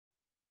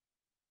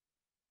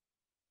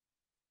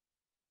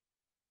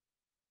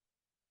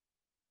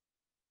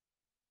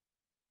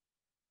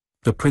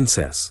The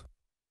Princess.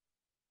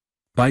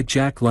 By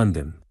Jack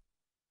London.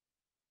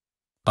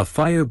 A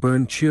fire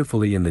burned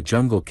cheerfully in the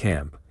jungle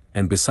camp,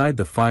 and beside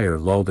the fire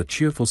lolled a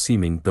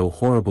cheerful-seeming though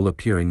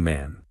horrible-appearing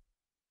man.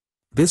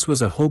 This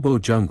was a hobo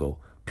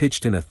jungle,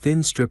 pitched in a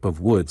thin strip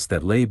of woods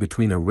that lay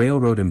between a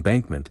railroad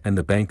embankment and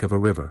the bank of a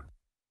river.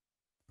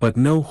 But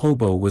no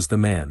hobo was the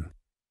man.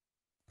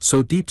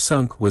 So deep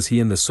sunk was he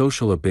in the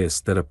social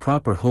abyss that a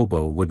proper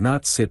hobo would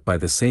not sit by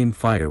the same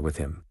fire with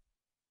him.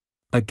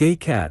 A gay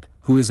cat,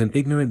 who is an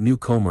ignorant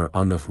newcomer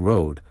on the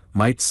road,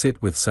 might sit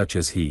with such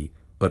as he,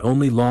 but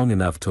only long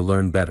enough to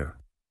learn better.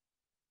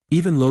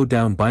 Even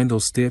low-down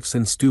bindle-stiffs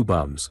and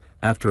stew-bums,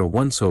 after a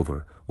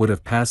once-over, would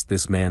have passed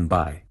this man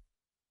by.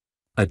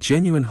 A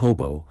genuine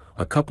hobo,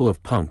 a couple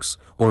of punks,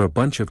 or a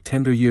bunch of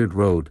tender-yeared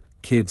road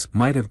kids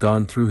might have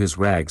gone through his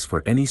rags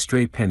for any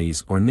stray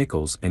pennies or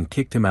nickels and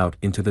kicked him out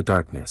into the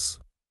darkness.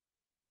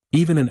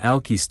 Even an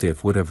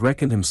alki-stiff would have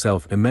reckoned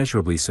himself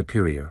immeasurably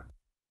superior.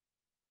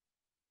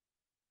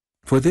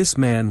 For this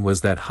man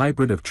was that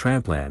hybrid of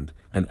trampland,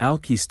 an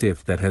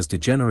alki-stiff that has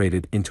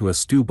degenerated into a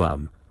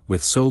stew-bum,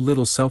 with so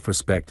little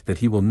self-respect that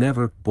he will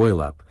never boil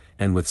up,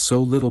 and with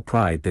so little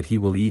pride that he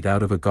will eat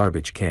out of a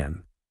garbage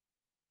can.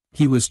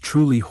 He was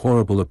truly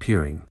horrible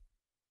appearing.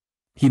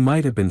 He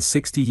might have been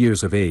 60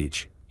 years of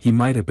age, he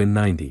might have been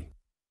 90.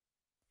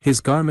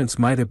 His garments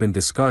might have been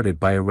discarded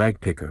by a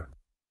ragpicker.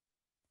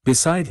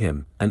 Beside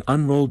him, an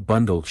unrolled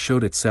bundle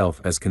showed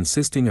itself as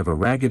consisting of a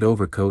ragged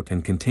overcoat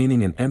and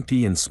containing an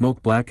empty and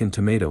smoke-blackened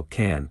tomato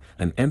can,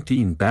 an empty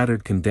and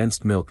battered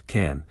condensed milk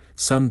can,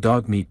 some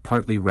dog meat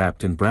partly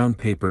wrapped in brown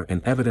paper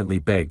and evidently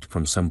begged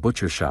from some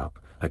butcher shop,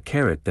 a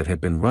carrot that had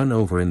been run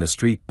over in the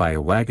street by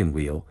a wagon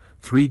wheel,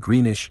 3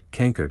 greenish,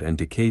 cankered and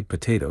decayed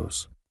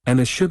potatoes, and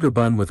a sugar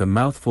bun with a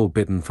mouthful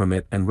bitten from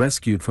it and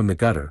rescued from the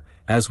gutter,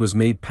 as was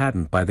made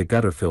patent by the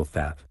gutter filth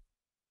that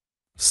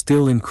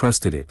still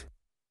encrusted it.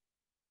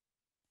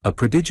 A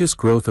prodigious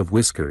growth of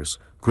whiskers,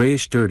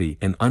 grayish dirty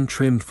and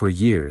untrimmed for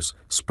years,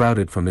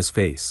 sprouted from his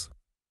face.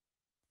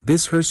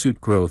 This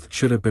hirsute growth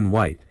should have been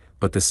white,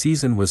 but the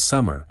season was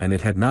summer and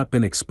it had not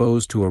been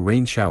exposed to a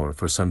rain shower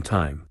for some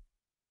time.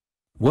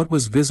 What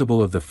was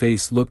visible of the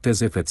face looked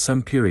as if at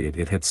some period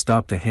it had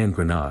stopped a hand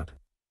grenade.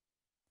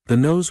 The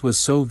nose was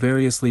so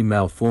variously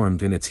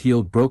malformed in its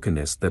healed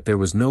brokenness that there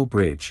was no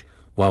bridge,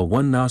 while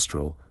one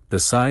nostril, the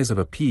size of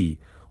a pea,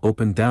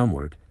 opened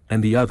downward,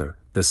 and the other,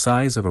 the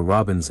size of a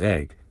robin's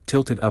egg,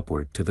 tilted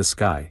upward to the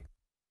sky.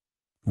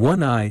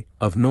 One eye,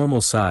 of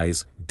normal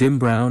size, dim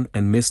brown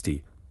and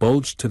misty,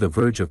 bulged to the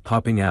verge of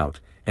popping out,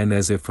 and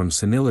as if from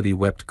senility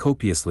wept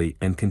copiously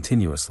and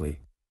continuously.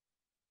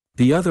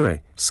 The other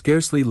eye,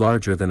 scarcely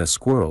larger than a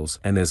squirrel's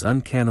and as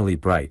uncannily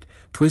bright,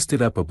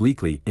 twisted up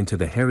obliquely into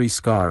the hairy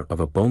scar of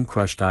a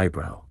bone-crushed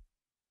eyebrow.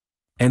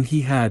 And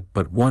he had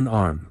but one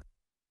arm.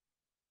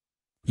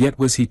 Yet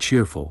was he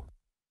cheerful.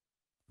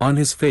 On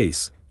his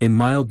face, in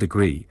mild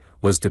degree,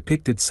 was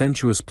depicted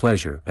sensuous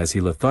pleasure as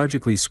he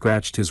lethargically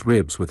scratched his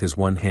ribs with his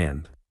one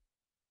hand.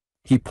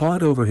 He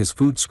pawed over his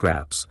food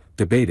scraps,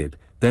 debated,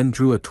 then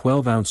drew a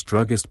 12-ounce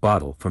druggist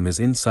bottle from his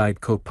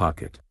inside coat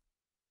pocket.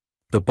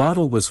 The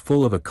bottle was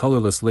full of a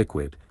colorless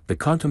liquid, the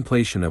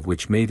contemplation of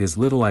which made his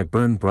little eye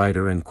burn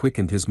brighter and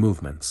quickened his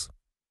movements.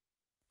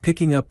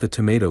 Picking up the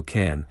tomato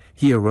can,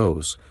 he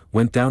arose,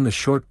 went down the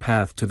short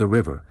path to the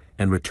river,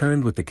 and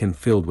returned with the can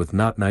filled with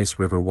not nice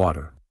river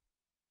water.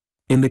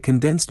 In the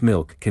condensed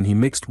milk can he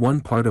mixed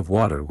 1 part of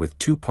water with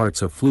 2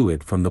 parts of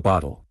fluid from the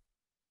bottle.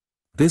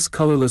 This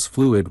colorless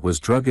fluid was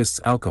druggist's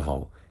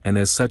alcohol, and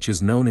as such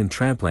is known in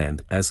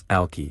trampland as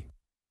alki.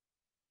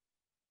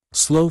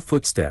 Slow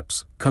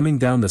footsteps, coming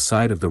down the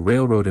side of the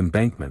railroad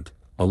embankment,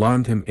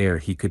 alarmed him ere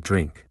he could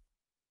drink.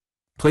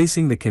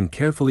 Placing the can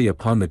carefully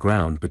upon the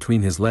ground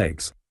between his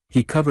legs,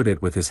 he covered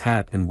it with his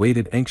hat and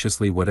waited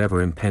anxiously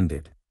whatever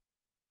impended.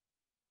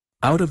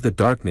 Out of the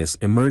darkness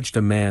emerged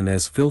a man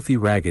as filthy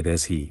ragged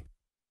as he.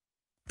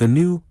 The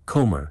new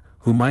comer,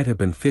 who might have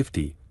been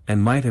 50,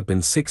 and might have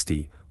been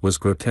 60, was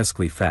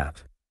grotesquely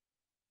fat.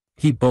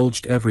 He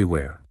bulged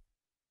everywhere.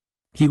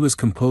 He was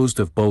composed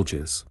of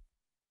bulges.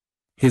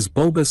 His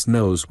bulbous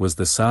nose was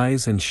the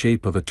size and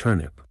shape of a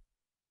turnip.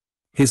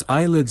 His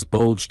eyelids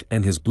bulged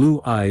and his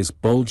blue eyes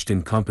bulged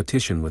in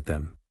competition with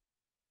them.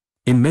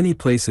 In many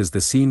places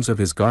the seams of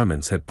his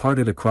garments had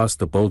parted across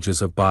the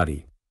bulges of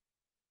body.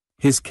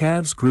 His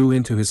calves grew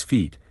into his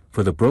feet,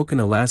 for the broken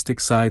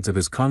elastic sides of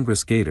his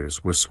Congress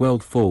gaiters were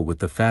swelled full with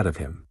the fat of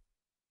him.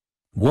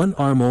 One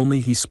arm only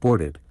he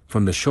sported,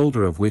 from the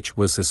shoulder of which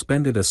was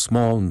suspended a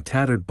small and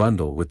tattered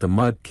bundle with the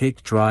mud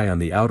caked dry on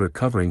the outer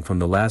covering from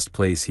the last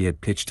place he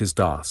had pitched his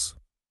doss.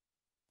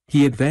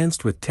 He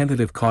advanced with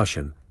tentative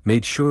caution,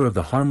 made sure of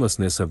the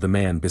harmlessness of the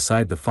man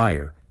beside the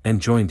fire, and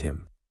joined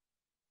him.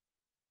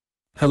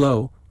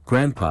 "Hello,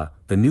 Grandpa,"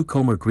 the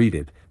newcomer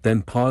greeted,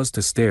 then paused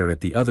to stare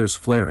at the other's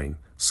flaring,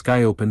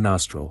 sky-open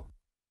nostril.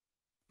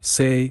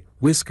 "Say,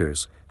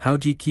 Whiskers,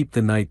 how'd ye keep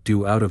the night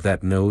dew out of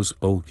that nose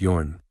o'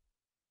 yourn?"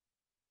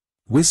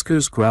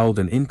 Whiskers growled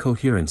an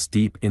incoherence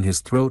deep in his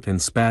throat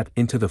and spat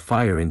into the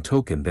fire in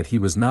token that he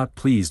was not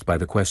pleased by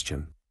the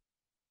question.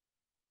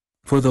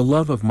 For the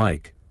love of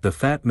Mike, the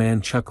fat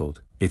man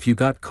chuckled, if you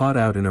got caught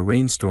out in a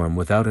rainstorm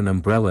without an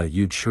umbrella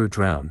you'd sure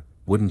drown,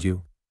 wouldn't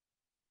you?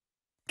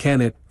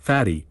 Can it,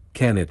 Fatty,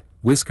 can it,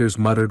 Whiskers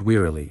muttered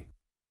wearily.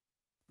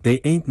 They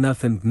ain't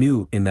nothing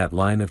new in that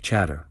line of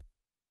chatter.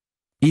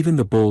 Even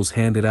the bulls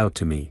hand it out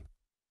to me.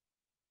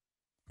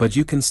 But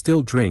you can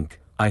still drink,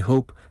 I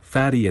hope,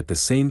 Fatty at the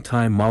same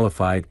time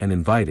mollified and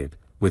invited,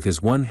 with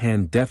his one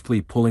hand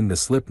deftly pulling the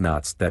slip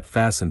knots that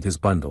fastened his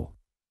bundle.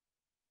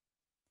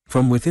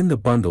 From within the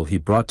bundle he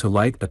brought to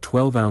light a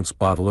 12-ounce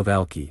bottle of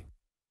alki.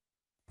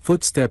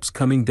 Footsteps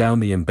coming down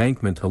the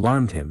embankment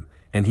alarmed him,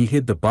 and he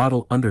hid the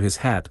bottle under his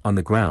hat on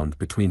the ground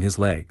between his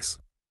legs.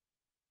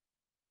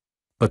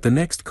 But the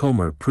next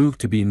comer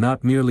proved to be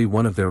not merely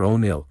one of their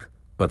own ilk,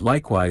 but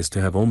likewise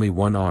to have only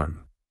one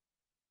arm.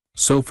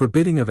 So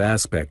forbidding of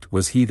aspect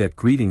was he that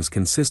greetings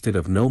consisted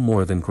of no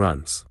more than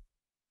grunts.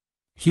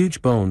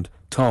 Huge-boned,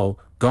 tall,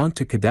 gaunt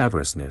to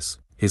cadaverousness,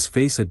 his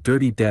face a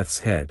dirty death's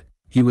head,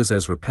 he was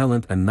as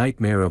repellent a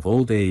nightmare of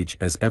old age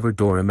as ever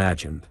door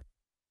imagined.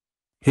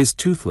 His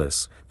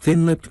toothless,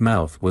 thin-lipped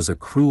mouth was a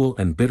cruel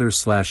and bitter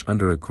slash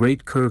under a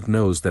great curved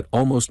nose that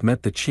almost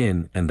met the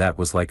chin and that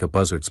was like a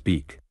buzzard's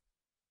beak.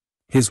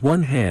 His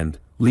one hand,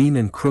 lean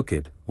and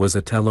crooked, was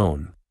a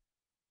talon.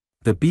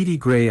 The beady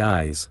grey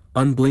eyes,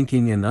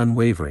 unblinking and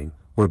unwavering,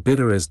 were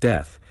bitter as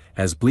death,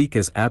 as bleak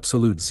as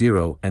absolute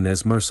zero and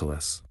as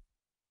merciless.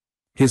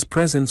 His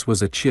presence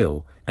was a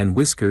chill, and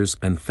Whiskers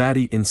and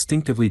Fatty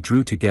instinctively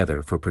drew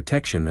together for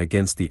protection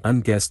against the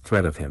unguessed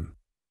threat of him.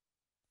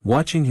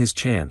 Watching his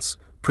chance,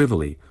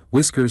 privily,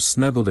 Whiskers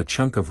snuggled a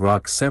chunk of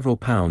rock several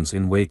pounds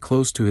in weight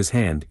close to his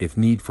hand if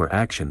need for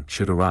action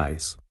should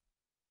arise.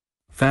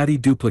 Fatty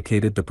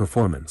duplicated the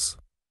performance.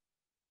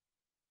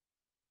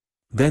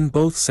 Then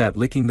both sat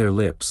licking their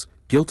lips,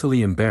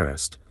 guiltily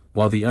embarrassed,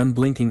 while the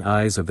unblinking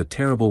eyes of the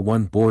terrible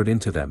one bored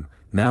into them,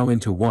 now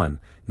into one,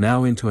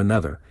 now into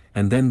another,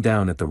 and then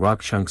down at the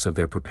rock chunks of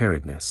their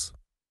preparedness.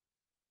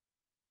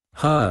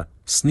 "Ha!"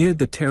 sneered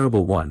the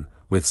terrible one,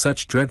 with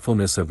such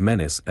dreadfulness of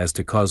menace as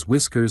to cause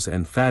Whiskers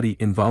and Fatty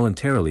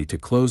involuntarily to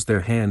close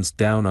their hands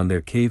down on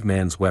their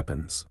caveman's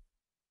weapons.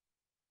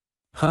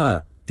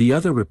 "Ha!" the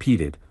other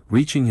repeated,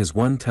 reaching his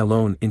one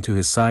talon into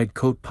his side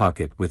coat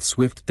pocket with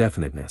swift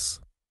definiteness.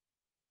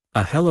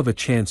 "A hell of a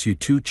chance you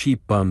two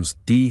cheap bums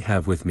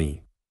have with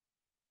me."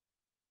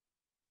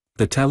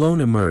 The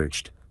talon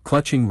emerged,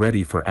 clutching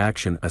ready for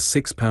action a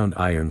 6-pound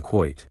iron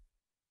quoit.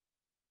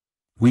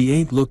 "We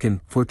ain't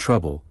lookin' for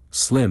trouble,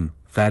 Slim,"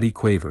 Fatty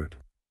quavered.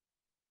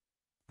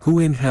 "Who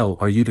in hell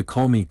are you to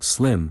call me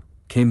Slim?"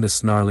 came the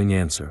snarling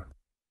answer.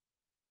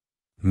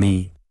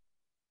 "Me?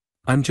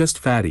 I'm just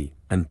Fatty,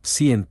 and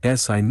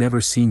C&S I never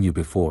seen you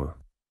before."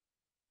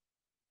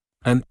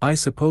 "And I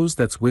suppose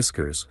that's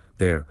Whiskers,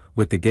 there,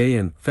 with the gay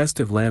and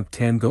festive lamp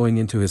tan going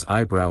into his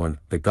eyebrow and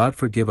the God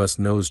forgive us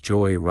knows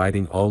joy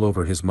writing all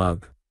over his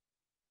mug."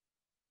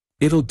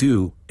 It'll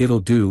do,"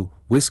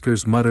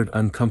 Whiskers muttered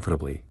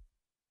uncomfortably.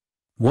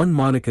 "One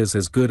Monica's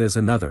as good as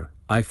another,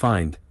 I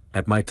find,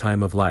 at my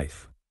time of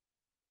life.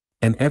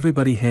 And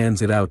everybody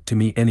hands it out to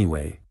me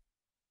anyway.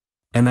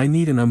 And I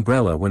need an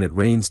umbrella when it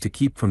rains to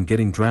keep from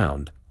getting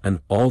drowned,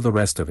 and all the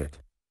rest of it.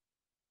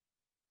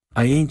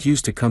 I ain't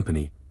used to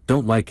company,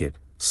 don't like it,"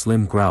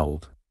 Slim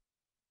growled.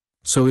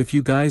 "So if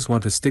you guys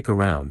want to stick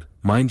around,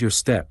 mind your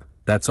step,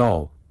 that's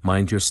all,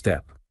 mind your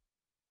step."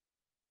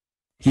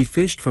 He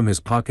fished from his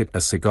pocket a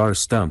cigar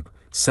stump,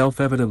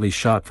 self-evidently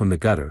shot from the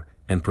gutter,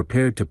 and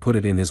prepared to put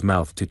it in his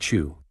mouth to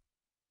chew.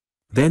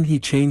 Then he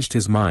changed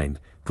his mind,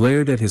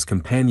 glared at his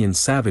companion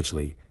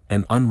savagely,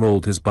 and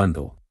unrolled his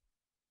bundle.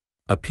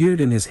 Appeared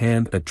in his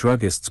hand a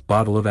druggist's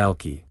bottle of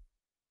alki.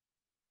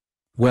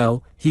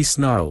 "Well," he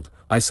snarled,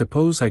 "I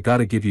suppose I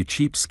gotta give you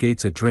cheap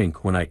skates a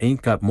drink when I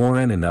ain't got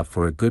more'n enough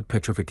for a good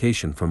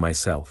petrification for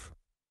myself."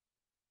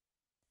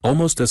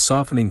 Almost a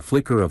softening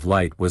flicker of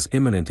light was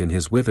imminent in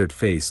his withered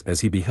face as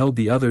he beheld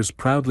the others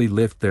proudly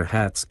lift their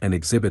hats and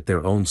exhibit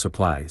their own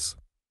supplies.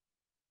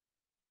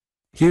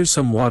 "Here's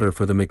some water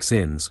for the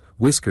mix-ins,"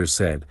 Whiskers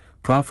said,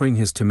 proffering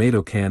his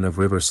tomato can of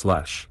river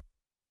slush.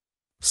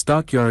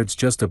 "Stockyards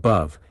just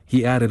above,"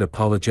 he added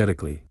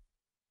apologetically.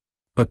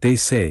 "But they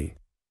say—"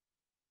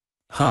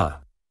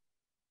 "Ha!"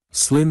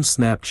 Slim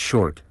snapped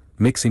short,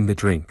 mixing the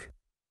drink.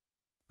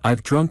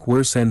 "I've drunk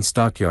worse-end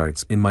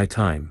stockyards in my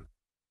time."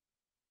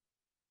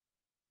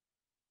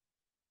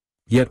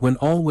 Yet when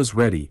all was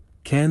ready,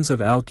 cans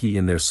of alki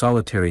in their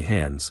solitary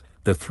hands,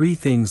 the three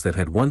things that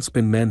had once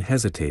been men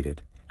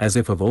hesitated, as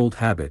if of old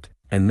habit,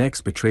 and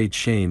next betrayed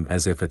shame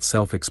as if at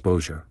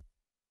self-exposure.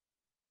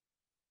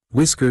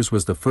 Whiskers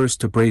was the first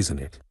to brazen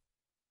it.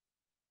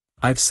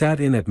 "I've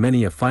sat in at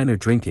many a finer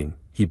drinking,"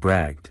 he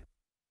bragged.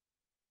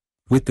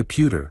 "With the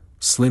pewter,"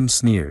 Slim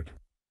sneered.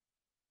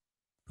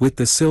 "With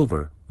the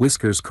silver,"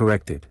 Whiskers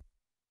corrected.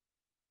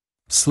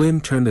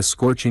 Slim turned a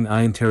scorching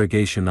eye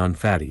interrogation on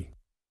Fatty.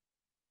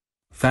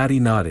 Fatty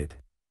nodded.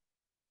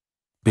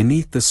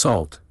 "Beneath the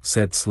salt,"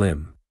 said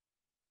Slim.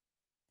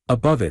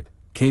 "Above it,"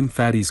 came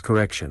Fatty's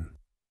correction.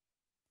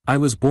 "I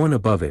was born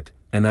above it,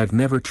 and I've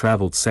never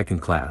traveled second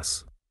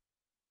class."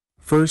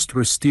 First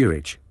were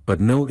steerage, but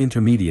no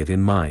intermediate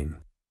in mine.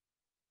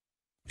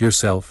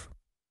 Yourself?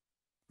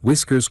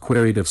 Whiskers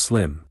queried of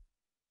Slim.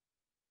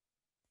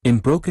 In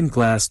broken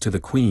glass to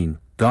the Queen,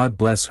 God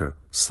bless her,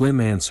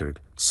 Slim answered,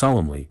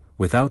 solemnly,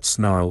 without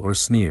snarl or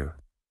sneer.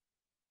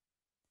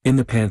 In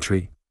the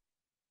pantry?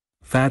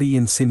 Fatty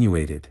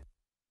insinuated.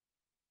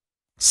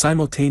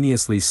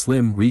 Simultaneously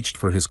Slim reached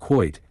for his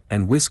quoit,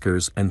 and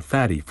Whiskers and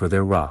Fatty for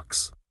their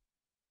rocks.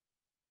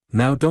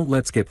 Now don't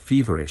let's get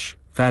feverish,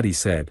 Fatty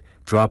said,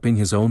 dropping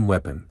his own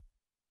weapon.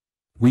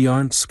 We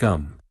aren't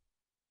scum.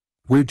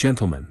 We're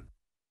gentlemen.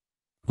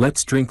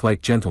 Let's drink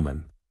like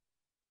gentlemen.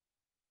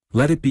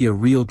 Let it be a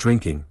real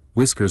drinking,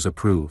 Whiskers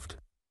approved.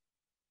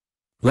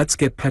 Let's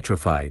get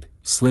petrified,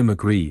 Slim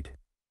agreed.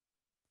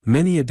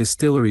 Many a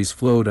distillery's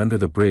flowed under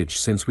the bridge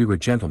since we were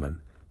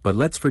gentlemen, but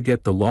let's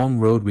forget the long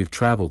road we've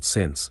traveled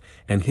since,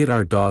 and hit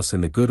our doss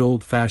in the good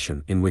old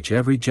fashion in which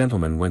every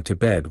gentleman went to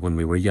bed when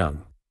we were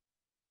young.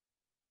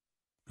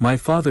 My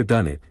father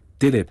done it,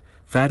 did it,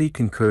 Fatty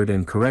concurred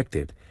and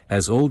corrected,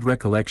 as old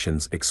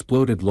recollections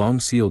exploded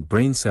long-sealed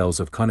brain cells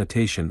of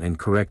connotation and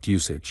correct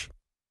usage.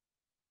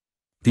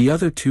 The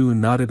other two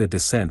nodded a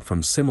descent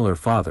from similar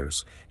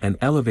fathers, and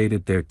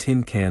elevated their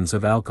tin cans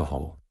of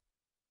alcohol.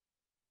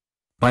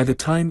 By the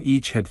time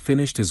each had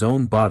finished his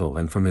own bottle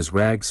and from his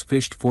rags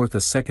fished forth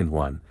a second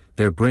one,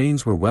 their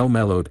brains were well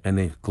mellowed and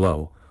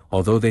aglow,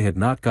 although they had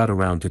not got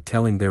around to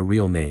telling their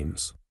real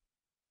names.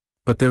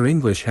 But their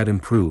English had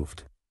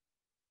improved.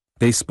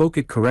 They spoke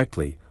it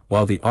correctly,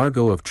 while the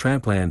argot of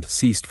trampland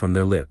ceased from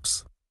their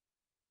lips.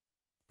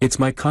 It's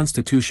my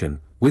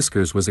constitution,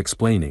 Whiskers was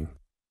explaining.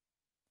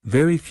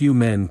 Very few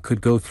men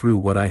could go through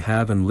what I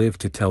have and live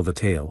to tell the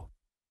tale.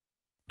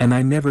 And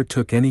I never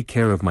took any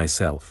care of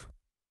myself.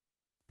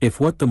 If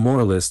what the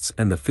moralists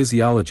and the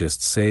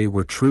physiologists say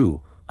were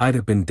true, I'd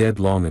have been dead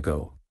long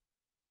ago.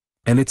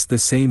 And it's the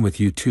same with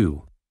you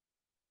too.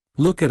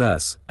 Look at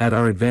us, at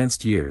our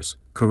advanced years,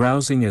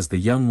 carousing as the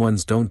young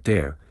ones don't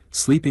dare,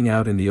 sleeping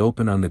out in the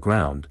open on the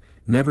ground,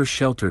 never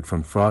sheltered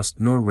from frost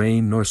nor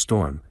rain nor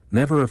storm,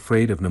 never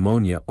afraid of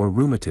pneumonia or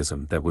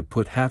rheumatism that would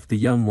put half the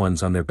young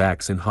ones on their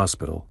backs in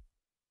hospital.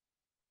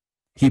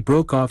 He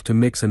broke off to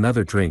mix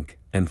another drink,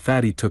 and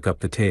Fatty took up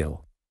the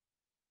tale.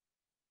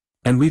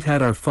 And we've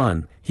had our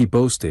fun, he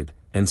boasted,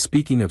 and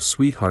speaking of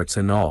sweethearts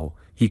and all,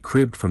 he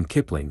cribbed from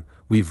Kipling,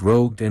 we've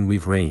rogued and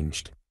we've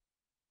ranged.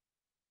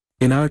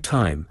 In our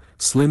time,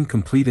 Slim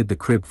completed the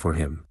crib for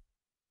him.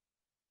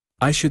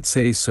 I should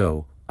say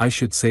so,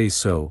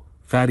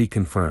 Fatty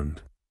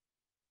confirmed.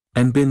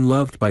 And been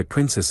loved by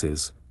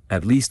princesses,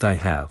 at least I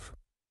have.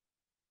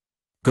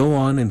 Go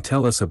on and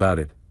tell us about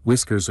it,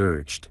 Whiskers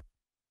urged.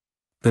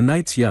 The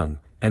night's young,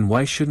 and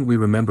why shouldn't we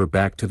remember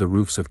back to the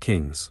roofs of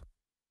kings?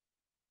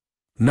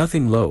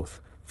 Nothing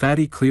loath,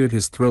 Fatty cleared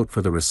his throat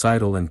for the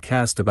recital and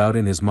cast about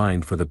in his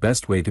mind for the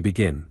best way to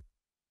begin.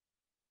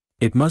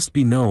 It must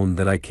be known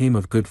that I came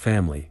of good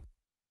family.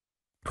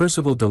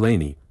 Percival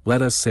Delaney,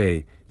 let us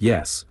say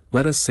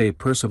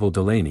Percival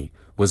Delaney,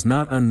 was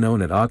not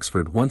unknown at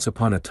Oxford once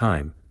upon a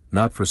time,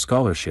 not for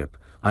scholarship,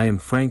 I am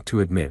frank to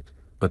admit,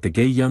 but the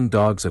gay young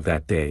dogs of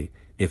that day,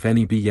 if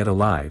any be yet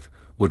alive,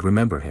 would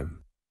remember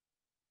him.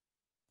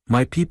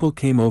 My people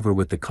came over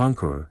with the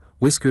Conqueror,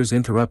 Whiskers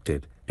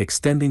interrupted,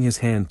 extending his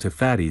hand to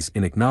Fatty's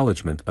in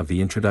acknowledgement of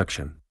the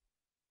introduction.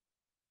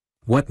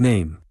 What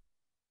name?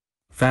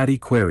 Fatty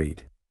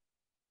queried.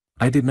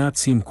 I did not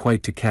seem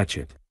quite to catch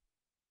it.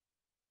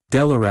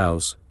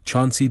 Delarouse,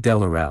 Chauncey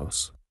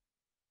Delarouse.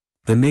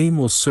 The name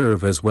will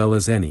serve as well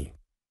as any.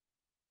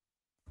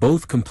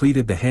 Both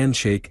completed the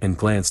handshake and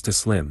glanced to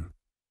Slim.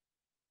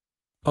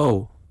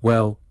 Oh,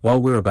 well,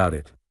 while we're about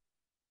it.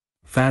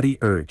 Fatty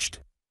urged.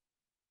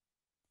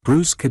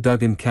 Bruce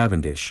Cadogan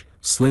Cavendish,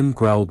 Slim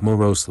growled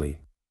morosely.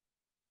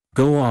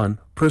 Go on,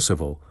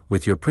 Percival,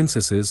 with your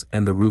princesses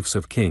and the roofs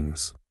of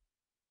kings.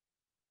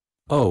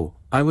 Oh,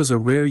 I was a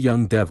rare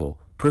young devil,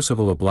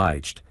 Percival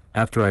obliged,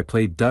 after I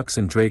played ducks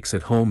and drakes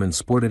at home and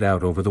sported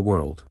out over the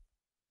world.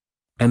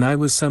 And I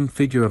was some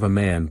figure of a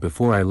man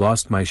before I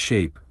lost my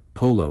shape,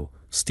 polo,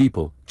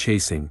 steeple,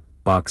 chasing,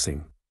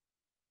 boxing.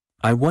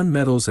 I won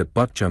medals at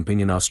buck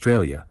jumping in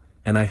Australia,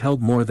 and I held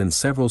more than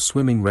several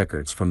swimming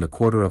records from the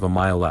quarter of a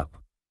mile up.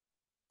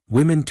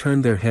 Women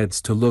turned their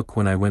heads to look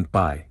when I went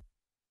by.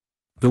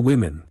 The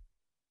women.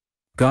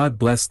 God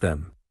bless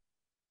them.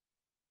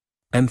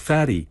 And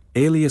Fatty,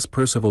 alias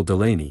Percival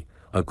Delaney,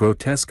 a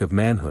grotesque of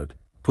manhood,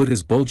 put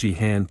his bulgy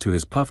hand to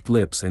his puffed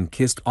lips and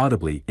kissed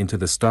audibly into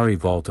the starry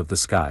vault of the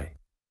sky.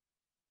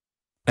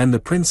 And the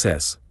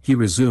princess, he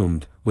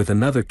resumed, with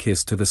another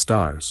kiss to the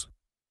stars.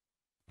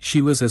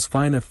 She was as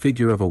fine a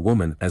figure of a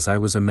woman as I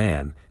was a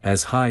man,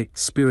 as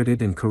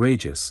high-spirited and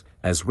courageous,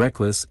 as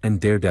reckless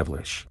and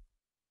daredevilish.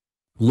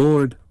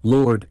 Lord,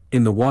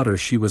 in the water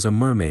she was a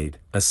mermaid,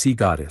 a sea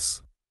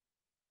goddess.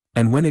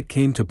 And when it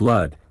came to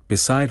blood,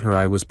 beside her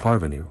I was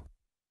parvenu.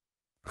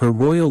 Her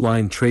royal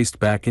line traced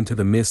back into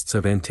the mists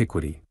of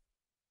antiquity.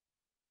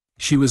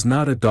 She was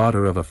not a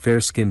daughter of a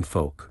fair-skinned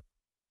folk.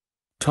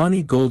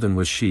 Tawny golden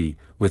was she,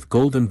 with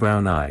golden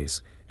brown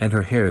eyes, and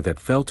her hair that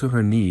fell to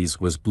her knees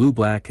was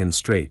blue-black and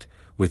straight,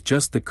 with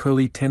just the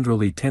curly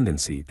tendrily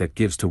tendency that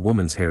gives to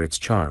woman's hair its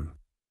charm.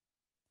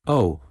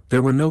 Oh,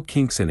 there were no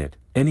kinks in it,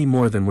 any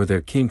more than were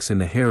there kinks in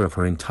the hair of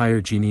her entire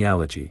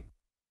genealogy.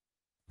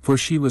 For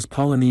she was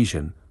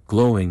Polynesian,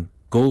 glowing,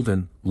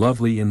 golden,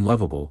 lovely and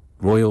lovable,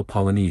 royal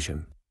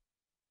Polynesian.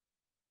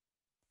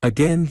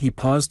 Again he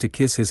paused to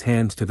kiss his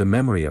hand to the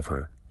memory of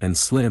her, and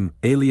Slim,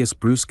 alias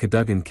Bruce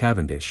Cadogan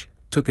Cavendish,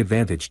 took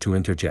advantage to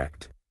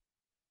interject.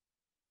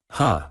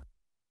 "Ha!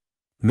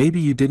 Maybe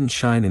you didn't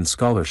shine in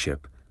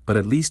scholarship, but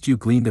at least you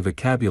gleaned a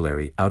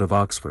vocabulary out of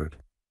Oxford.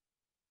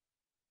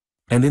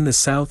 And in the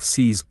South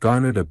Seas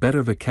garnered a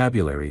better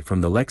vocabulary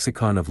from the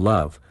lexicon of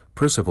love."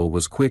 Percival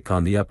was quick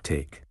on the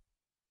uptake.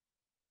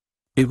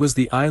 "It was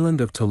the island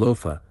of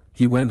Talofa,"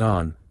 he went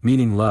on,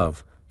 "meaning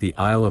love, the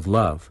Isle of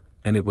Love,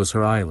 and it was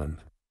her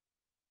island.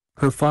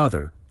 Her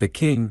father, the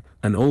king,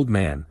 an old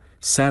man,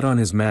 sat on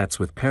his mats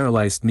with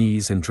paralyzed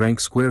knees and drank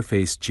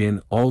square-faced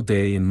gin all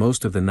day and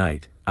most of the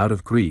night, out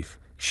of grief,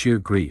 sheer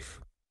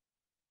grief.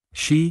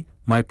 She,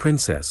 my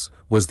princess,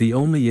 was the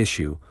only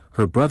issue,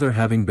 her brother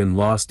having been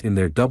lost in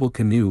their double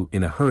canoe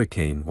in a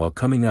hurricane while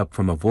coming up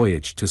from a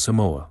voyage to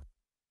Samoa.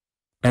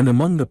 And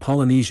among the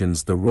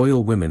Polynesians the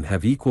royal women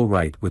have equal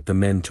right with the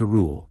men to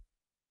rule.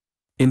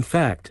 In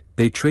fact,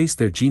 they trace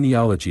their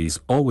genealogies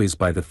always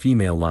by the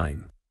female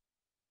line."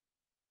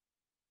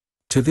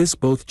 To this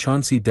both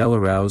Chauncey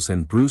Delarose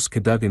and Bruce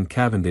Cadogan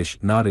Cavendish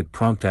nodded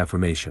prompt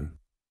affirmation.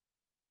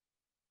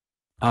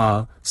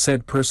 "Ah,"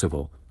 said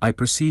Percival, "I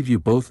perceive you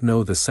both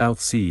know the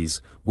South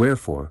Seas,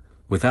 wherefore,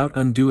 without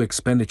undue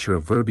expenditure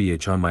of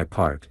verbiage on my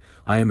part,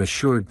 I am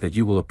assured that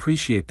you will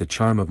appreciate the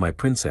charm of my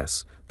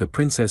princess, the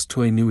Princess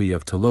Tuenui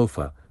of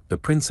Talofa, the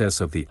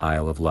Princess of the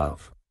Isle of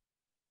Love."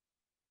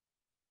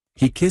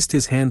 He kissed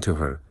his hand to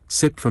her,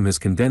 sipped from his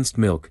condensed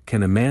milk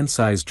can a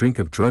man-sized drink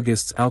of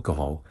druggist's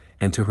alcohol,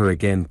 and to her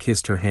again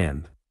kissed her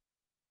hand.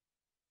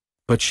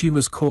 But she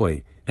was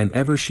coy, and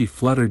ever she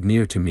fluttered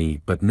near to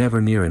me but never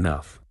near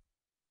enough.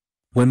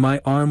 When my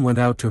arm went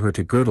out to her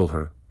to girdle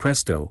her,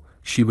 presto,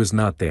 she was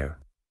not there.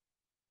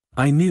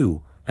 I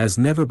knew, as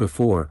never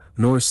before,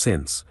 nor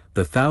since,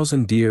 the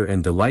thousand dear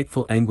and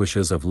delightful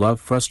anguishes of love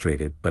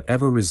frustrated but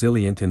ever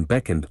resilient and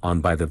beckoned on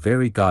by the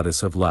very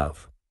goddess of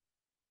love.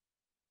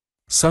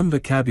 "Some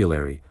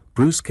vocabulary,"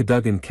 Bruce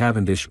Cadogan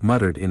Cavendish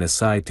muttered in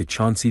aside to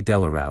Chauncey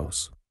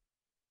Delarose.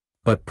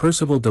 But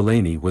Percival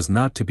Delaney was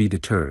not to be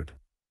deterred.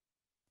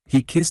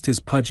 He kissed his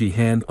pudgy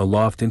hand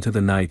aloft into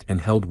the night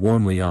and held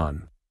warmly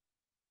on.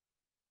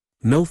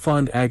 "No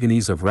fond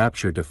agonies of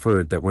rapture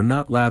deferred that were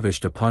not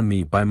lavished upon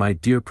me by my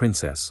dear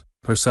princess,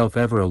 herself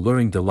ever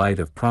alluring delight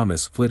of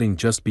promise flitting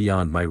just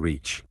beyond my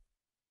reach.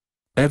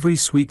 Every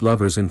sweet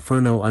lover's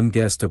inferno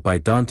unguessed of by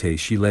Dante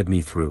she led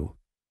me through.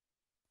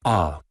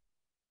 Ah!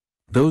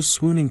 Those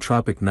swooning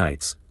tropic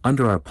nights,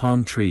 under our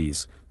palm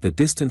trees, the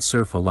distant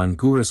surf a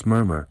languorous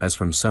murmur as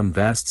from some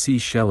vast sea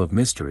shell of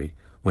mystery,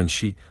 when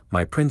she,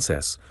 my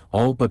princess,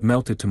 all but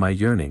melted to my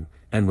yearning,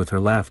 and with her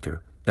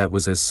laughter, that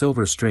was as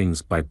silver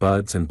strings by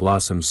buds and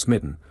blossoms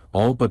smitten,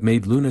 all but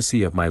made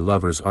lunacy of my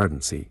lover's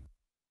ardency.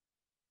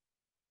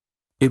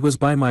 It was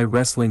by my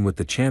wrestling with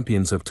the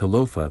champions of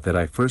Talofa that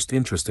I first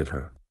interested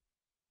her.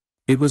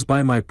 It was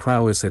by my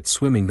prowess at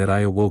swimming that I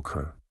awoke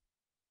her.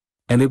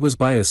 And it was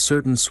by a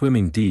certain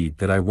swimming deed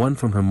that I won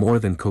from her more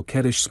than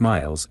coquettish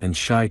smiles and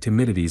shy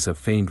timidities of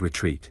feigned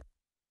retreat.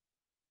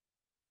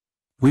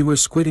 We were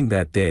squidding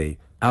that day,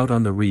 out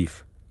on the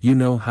reef, you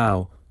know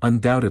how,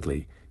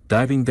 undoubtedly,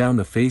 diving down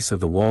the face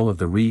of the wall of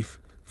the reef,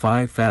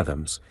 5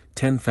 fathoms,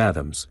 10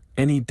 fathoms,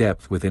 any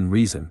depth within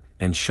reason,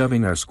 and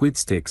shoving our squid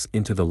sticks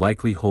into the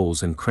likely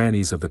holes and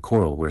crannies of the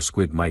coral where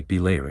squid might be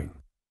layering.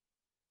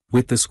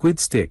 With the squid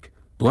stick,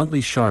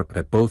 bluntly sharp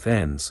at both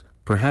ends,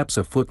 perhaps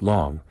a foot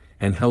long,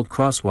 and held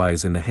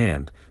crosswise in the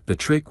hand, the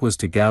trick was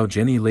to gouge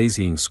any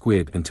lazying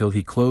squid until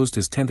he closed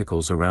his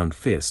tentacles around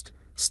fist,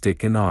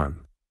 stick and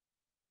arm.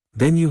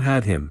 Then you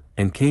had him,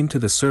 and came to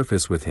the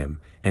surface with him,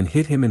 and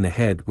hit him in the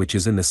head which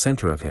is in the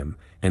center of him,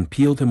 and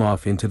peeled him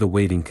off into the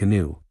waiting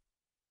canoe.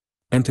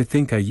 And to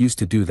think I used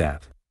to do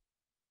that."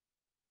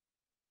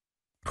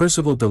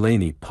 Percival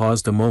Delaney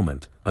paused a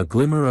moment, a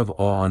glimmer of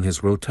awe on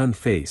his rotund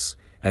face,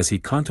 as he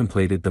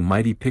contemplated the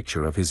mighty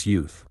picture of his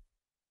youth.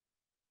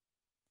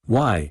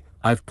 "Why,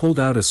 I've pulled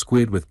out a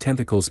squid with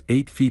tentacles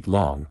 8 feet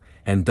long,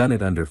 and done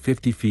it under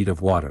 50 feet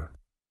of water.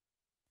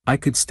 I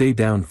could stay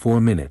down 4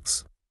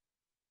 minutes.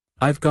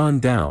 I've gone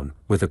down,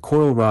 with a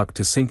coral rock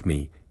to sink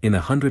me, in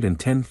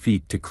 110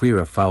 feet to clear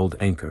a fouled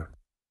anchor.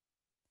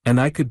 And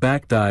I could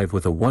back dive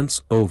with a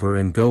once over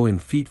and go in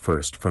feet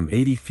first from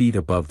 80 feet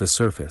above the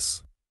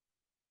surface."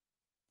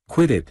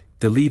 "Quit it,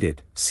 delete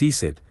it,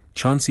 cease it,"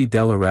 Chauncey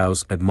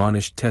Delarose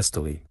admonished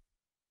testily.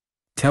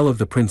 "Tell of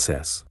the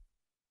princess.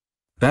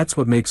 That's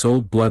what makes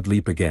old blood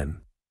leap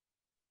again.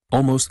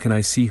 Almost can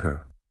I see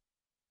her.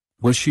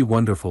 Was she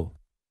wonderful?"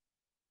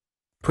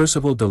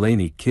 Percival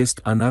Delaney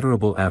kissed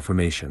unutterable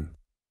affirmation.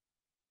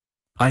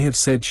 "I have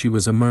said she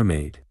was a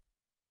mermaid.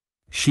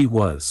 She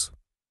was.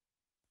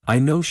 I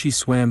know she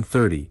swam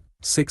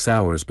 36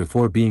 hours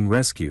before being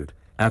rescued,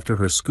 after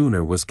her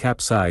schooner was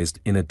capsized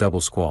in a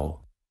double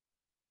squall.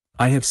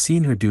 I have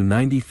seen her do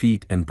 90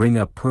 feet and bring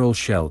up pearl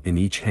shell in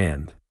each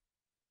hand.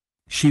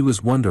 She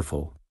was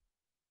wonderful.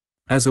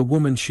 As a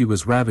woman she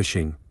was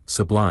ravishing,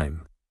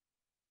 sublime.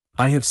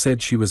 I have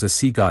said she was a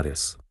sea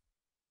goddess.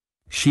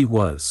 She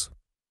was.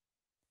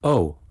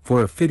 Oh,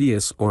 for a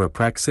Phidias or a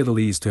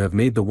Praxiteles to have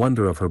made the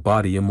wonder of her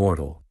body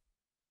immortal.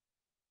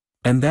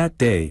 And that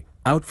day,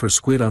 out for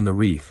squid on the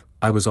reef,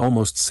 I was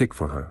almost sick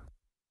for her.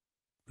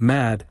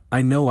 Mad,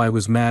 I know I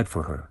was mad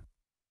for her.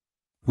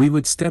 We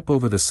would step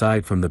over the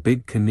side from the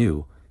big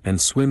canoe, and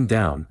swim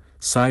down,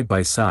 side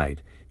by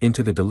side,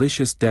 into the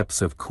delicious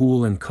depths of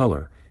cool and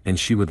color, and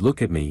she would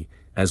look at me,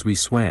 as we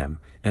swam,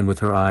 and with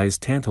her eyes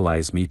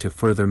tantalize me to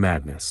further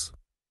madness.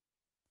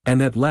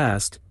 And at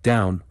last,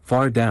 down,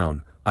 far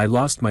down, I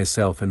lost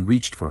myself and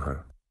reached for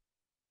her.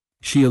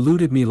 She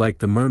eluded me like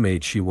the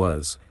mermaid she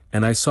was,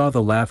 and I saw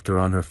the laughter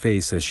on her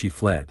face as she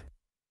fled.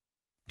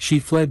 She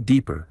fled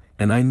deeper,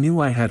 and I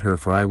knew I had her,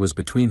 for I was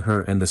between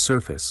her and the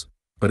surface,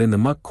 but in the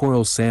muck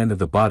coral sand of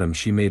the bottom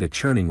she made a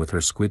churning with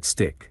her squid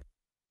stick.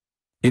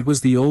 It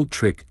was the old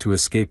trick to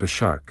escape a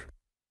shark.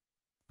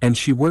 And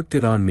she worked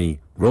it on me,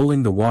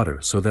 rolling the water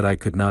so that I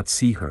could not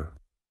see her.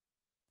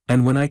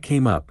 And when I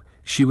came up,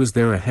 she was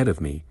there ahead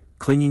of me,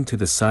 clinging to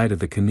the side of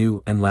the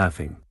canoe and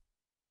laughing.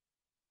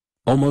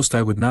 Almost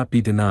I would not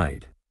be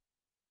denied.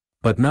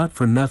 But not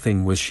for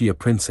nothing was she a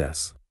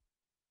princess.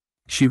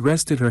 She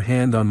rested her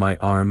hand on my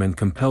arm and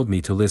compelled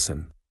me to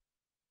listen.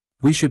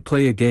 We should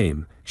play a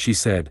game, she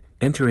said,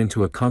 enter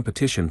into a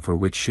competition for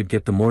which should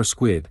get the more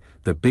squid,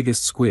 the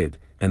biggest squid,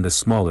 and the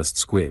smallest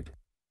squid.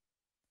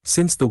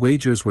 Since the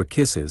wagers were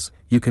kisses,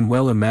 you can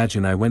well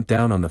imagine I went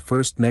down on the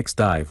first next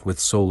dive with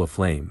soul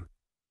aflame.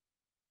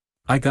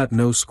 I got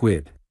no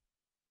squid.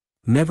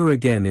 Never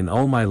again in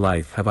all my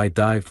life have I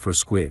dived for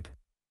squid.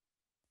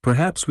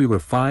 Perhaps we were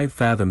 5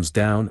 fathoms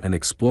down and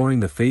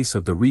exploring the face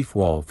of the reef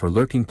wall for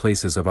lurking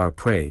places of our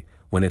prey,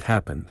 when it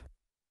happened.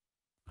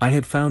 I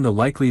had found a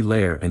likely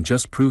lair and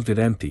just proved it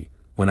empty,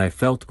 when I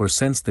felt or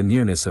sensed the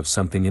nearness of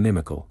something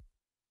inimical.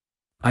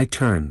 I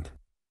turned.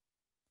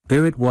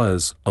 There it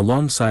was,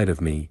 alongside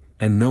of me,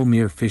 and no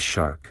mere fish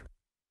shark.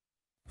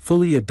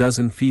 Fully a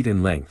dozen feet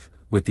in length,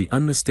 with the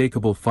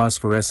unmistakable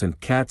phosphorescent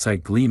cat's eye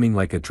gleaming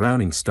like a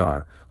drowning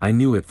star, I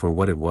knew it for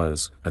what it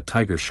was, a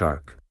tiger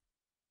shark.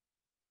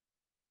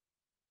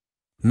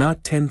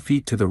 Not 10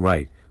 feet to the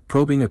right,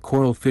 probing a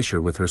coral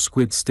fissure with her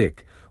squid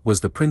stick,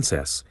 was the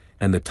princess,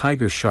 and the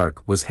tiger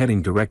shark was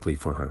heading directly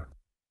for her.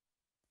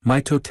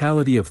 My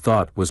totality of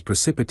thought was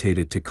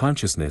precipitated to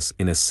consciousness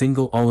in a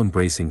single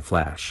all-embracing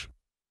flash.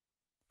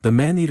 The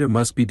man-eater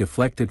must be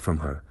deflected from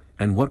her,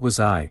 and what was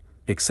I,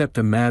 except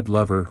a mad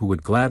lover who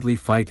would gladly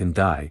fight and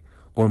die,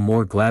 or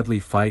more gladly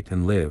fight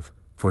and live,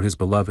 for his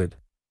beloved?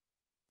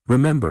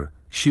 Remember,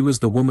 she was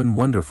the woman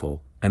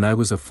wonderful, and I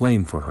was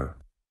aflame for her.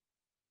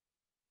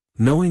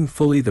 Knowing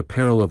fully the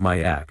peril of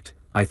my act,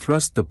 I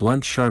thrust the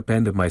blunt sharp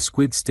end of my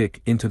squid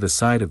stick into the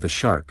side of the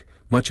shark,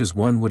 much as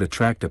one would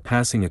attract a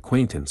passing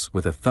acquaintance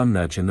with a thumb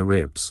nudge in the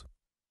ribs.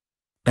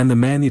 And the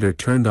man-eater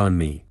turned on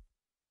me.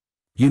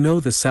 You know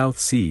the South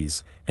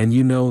Seas, and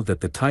you know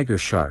that the tiger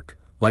shark,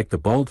 like the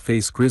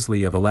bald-faced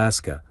grizzly of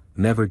Alaska,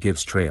 never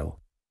gives trail.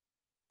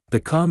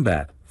 The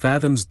combat,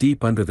 fathoms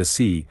deep under the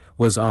sea,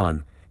 was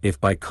on, if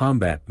by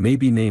combat may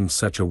be named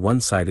such a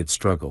one-sided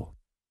struggle.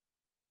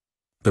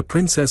 The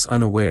princess,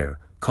 unaware,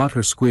 caught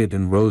her squid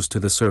and rose to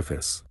the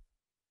surface.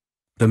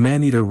 The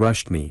man-eater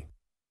rushed me.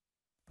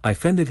 I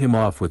fended him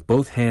off with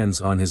both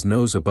hands on his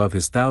nose above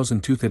his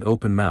thousand-toothed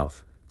open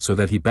mouth, so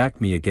that he backed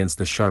me against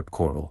the sharp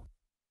coral.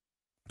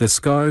 The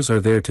scars are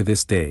there to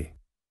this day.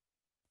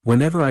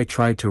 Whenever I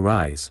tried to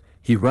rise,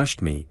 he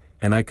rushed me,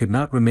 and I could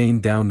not remain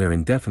down there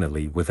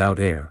indefinitely without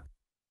air.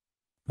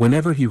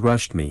 Whenever he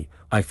rushed me,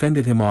 I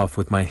fended him off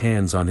with my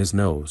hands on his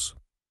nose.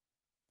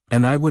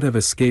 And I would have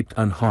escaped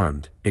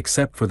unharmed,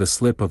 except for the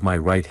slip of my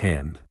right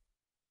hand.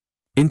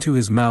 Into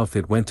his mouth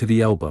it went to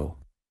the elbow.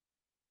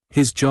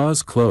 His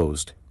jaws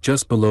closed,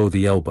 just below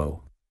the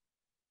elbow.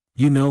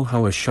 You know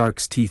how a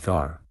shark's teeth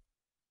are.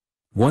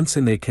 Once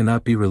in they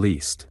cannot be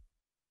released.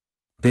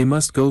 They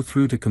must go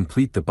through to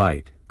complete the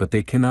bite, but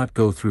they cannot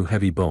go through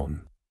heavy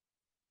bone.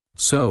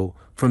 So,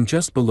 from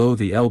just below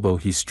the elbow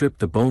he stripped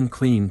the bone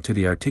clean to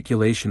the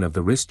articulation of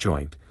the wrist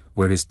joint,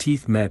 where his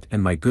teeth met,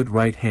 and my good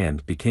right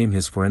hand became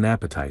his for an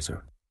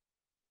appetizer.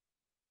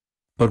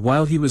 But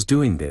while he was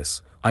doing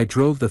this, I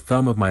drove the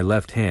thumb of my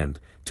left hand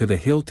to the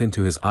hilt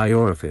into his eye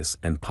orifice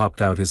and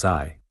popped out his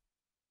eye.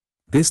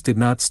 This did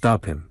not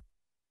stop him.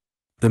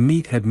 The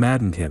meat had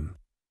maddened him.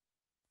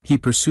 He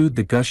pursued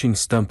the gushing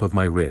stump of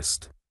my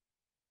wrist.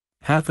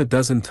 Half a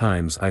dozen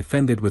times I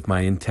fended with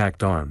my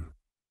intact arm.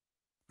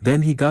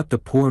 Then he got the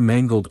poor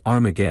mangled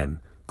arm again,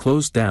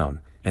 closed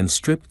down, and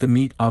stripped the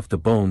meat off the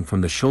bone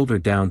from the shoulder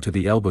down to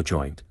the elbow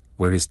joint,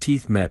 where his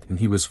teeth met, and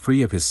he was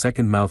free of his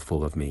second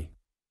mouthful of me.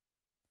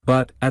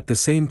 But, at the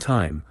same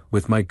time,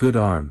 with my good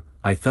arm,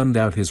 I thumbed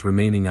out his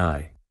remaining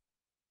eye.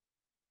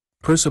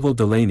 Percival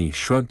Delaney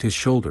shrugged his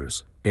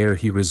shoulders, ere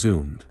he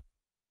resumed.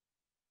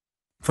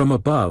 From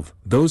above,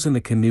 those in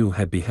the canoe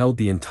had beheld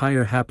the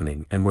entire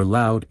happening and were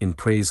loud in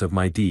praise of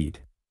my deed.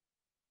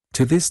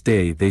 To this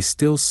day they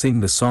still sing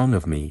the song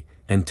of me,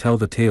 and tell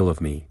the tale of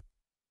me.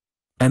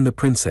 And the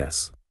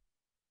princess.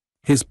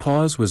 His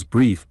pause was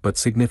brief but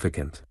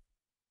significant.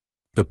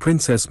 The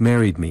princess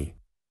married me.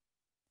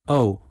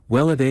 Oh,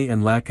 well-a-day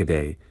and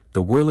lack-a-day,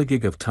 the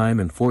whirligig of time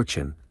and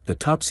fortune, the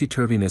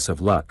topsy-turviness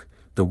of luck,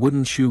 the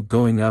wooden shoe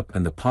going up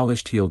and the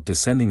polished heel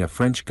descending a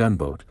French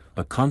gunboat,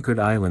 a conquered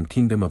island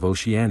kingdom of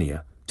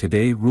Oceania,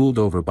 today ruled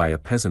over by a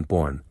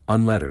peasant-born,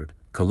 unlettered,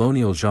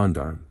 colonial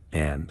gendarme,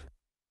 and...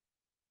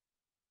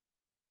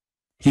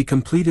 He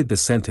completed the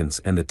sentence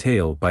and the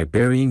tale by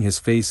burying his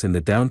face in the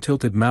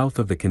down-tilted mouth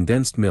of the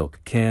condensed milk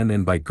can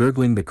and by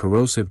gurgling the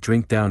corrosive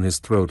drink down his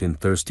throat in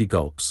thirsty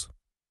gulps.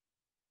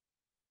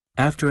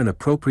 After an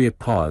appropriate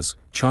pause,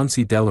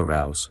 Chauncey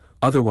Delarose,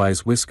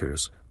 otherwise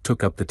Whiskers,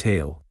 took up the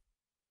tale.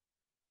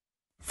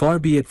 Far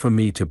be it from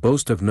me to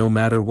boast of no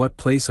matter what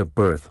place of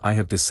birth I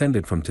have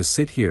descended from to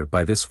sit here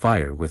by this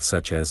fire with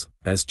such as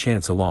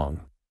chance along.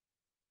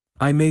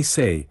 I may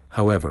say,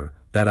 however,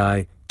 that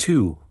I,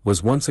 too,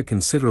 was once a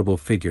considerable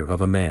figure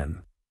of a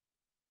man.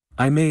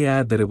 I may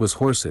add that it was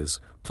horses,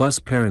 plus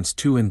parents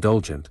too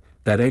indulgent,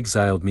 that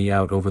exiled me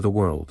out over the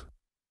world.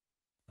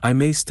 I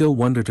may still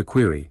wonder to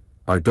query,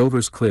 are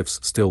Dover's cliffs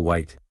still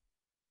white?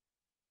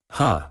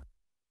 Ha!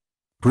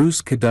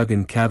 Bruce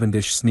Cadogan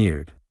Cavendish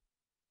sneered.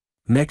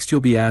 Next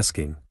you'll be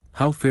asking,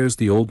 how fares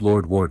the old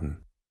Lord Warden?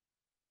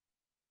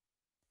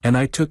 And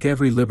I took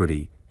every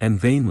liberty, and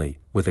vainly,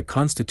 with a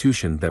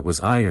constitution that was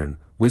iron,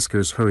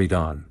 Whiskers hurried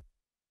on.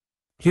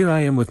 Here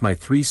I am with my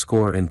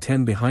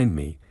 70 behind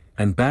me,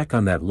 and back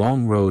on that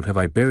long road have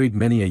I buried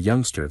many a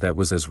youngster that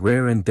was as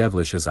rare and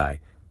devilish as I,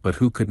 but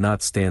who could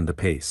not stand the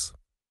pace.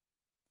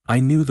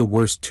 I knew the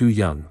worst too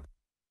young.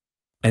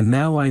 And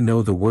now I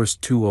know the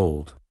worst too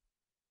old.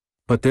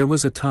 But there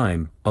was a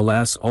time,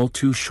 alas all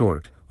too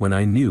short, when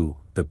I knew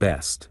the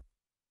best.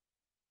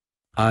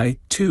 I,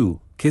 too,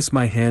 kiss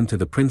my hand to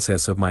the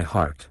princess of my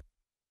heart.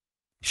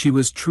 She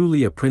was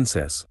truly a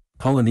princess,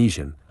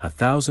 Polynesian,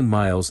 1,000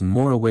 miles and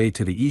more away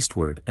to the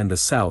eastward and the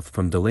south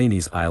from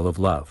Delaney's Isle of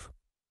Love.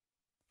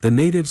 The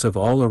natives of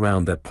all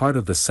around that part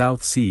of the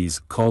South Seas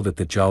called it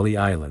the Jolly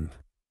Island.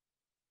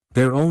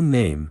 Their own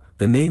name,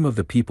 the name of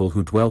the people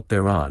who dwelt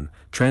thereon,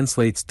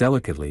 translates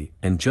delicately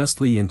and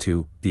justly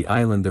into the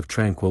Island of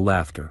Tranquil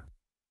Laughter.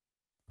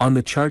 On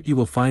the chart you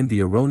will find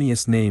the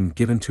erroneous name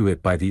given to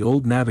it by the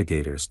old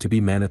navigators to be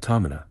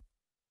Manitomana.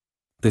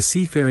 The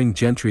seafaring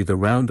gentry the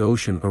round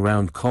ocean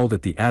around called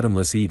it the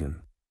Adamless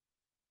Eden.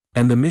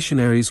 And the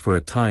missionaries for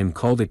a time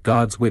called it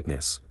God's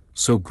Witness,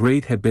 so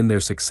great had been their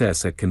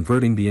success at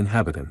converting the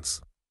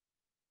inhabitants.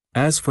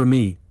 As for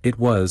me, it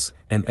was,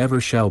 and ever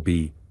shall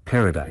be,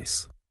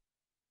 paradise.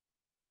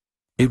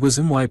 It was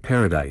my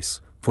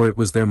paradise, for it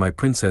was there my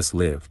princess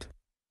lived.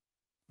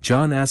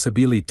 John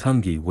Asabili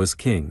Tungi was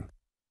king.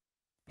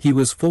 He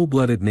was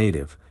full-blooded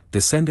native,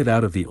 descended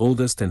out of the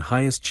oldest and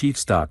highest chief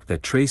stock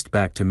that traced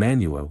back to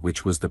Manua,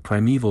 which was the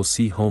primeval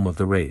sea home of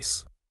the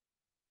race.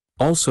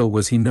 Also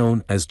was he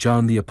known as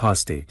John the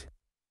Apostate.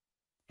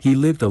 He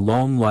lived a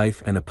long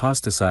life and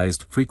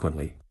apostatized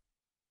frequently.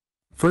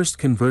 First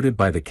converted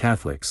by the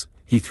Catholics,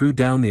 he threw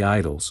down the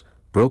idols,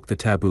 broke the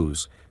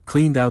taboos,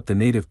 cleaned out the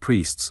native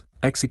priests,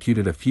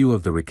 executed a few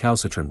of the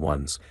recalcitrant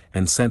ones,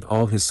 and sent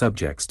all his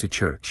subjects to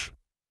church.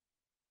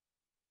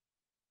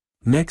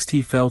 Next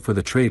he fell for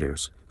the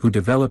traders, who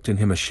developed in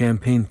him a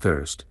champagne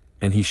thirst,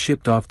 and he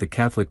shipped off the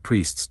Catholic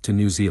priests to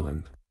New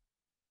Zealand.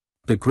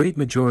 The great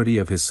majority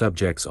of his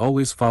subjects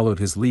always followed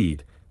his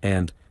lead,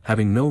 and,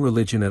 having no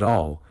religion at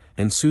all,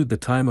 ensued the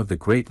time of the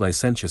great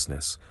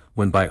licentiousness,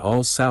 when by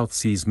all South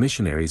Seas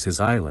missionaries his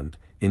island,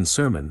 in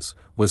sermons,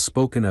 was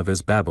spoken of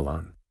as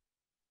Babylon.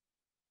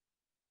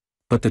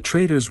 But the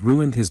traders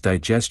ruined his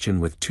digestion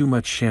with too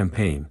much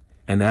champagne,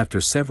 and after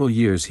several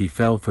years he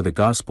fell for the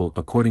gospel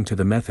according to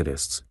the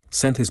Methodists,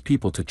 sent his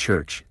people to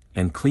church,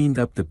 and cleaned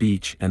up the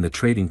beach and the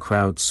trading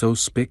crowd so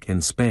spick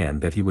and span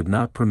that he would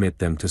not permit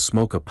them to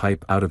smoke a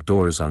pipe out of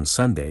doors on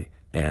Sunday,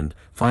 and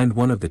fined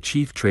one of the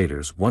chief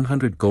traders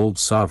 100 gold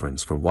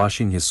sovereigns for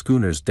washing his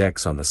schooner's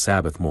decks on the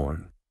Sabbath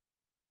morn.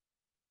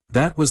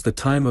 That was the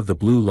time of the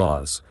blue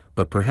laws,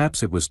 but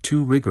perhaps it was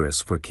too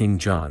rigorous for King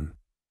John.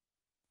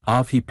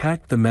 Off he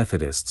packed the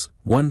Methodists,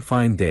 one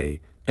fine day,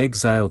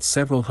 exiled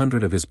several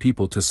hundred of his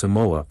people to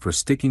Samoa for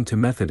sticking to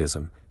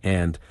Methodism,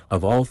 and,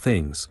 of all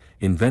things,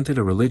 invented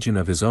a religion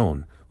of his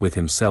own, with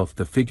himself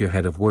the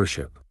figurehead of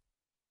worship.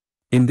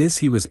 In this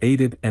he was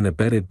aided and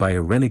abetted by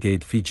a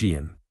renegade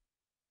Fijian.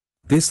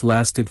 This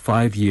lasted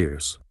 5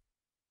 years.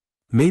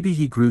 Maybe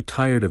he grew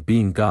tired of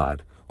being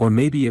God, or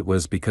maybe it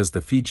was because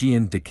the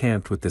Fijian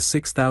decamped with the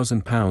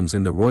 £6,000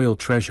 in the royal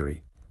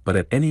treasury, but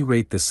at any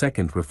rate the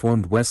second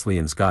Reformed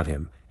Wesleyans got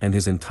him, and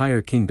his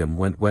entire kingdom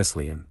went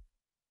Wesleyan.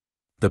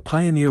 The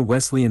pioneer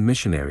Wesleyan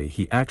missionary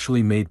he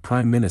actually made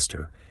prime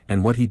minister,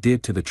 and what he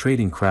did to the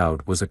trading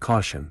crowd was a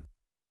caution.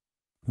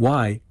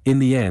 Why, in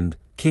the end,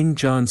 King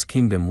John's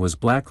kingdom was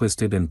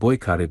blacklisted and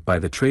boycotted by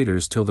the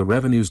traders till the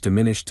revenues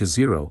diminished to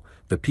zero,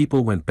 the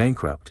people went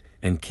bankrupt,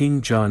 and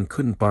King John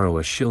couldn't borrow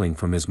a shilling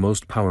from his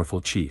most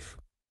powerful chief.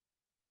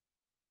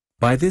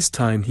 By this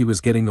time he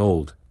was getting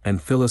old,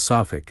 and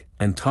philosophic,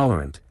 and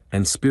tolerant,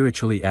 and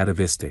spiritually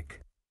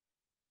atavistic.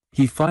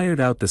 He fired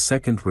out the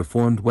second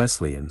Reformed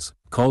Wesleyans,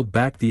 called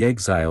back the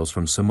exiles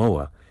from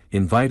Samoa,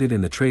 invited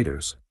in the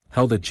traders,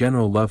 held a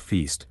general love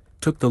feast,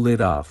 took the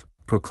lid off,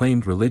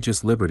 proclaimed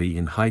religious liberty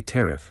in high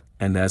tariff,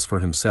 and as for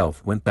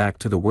himself went back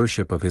to the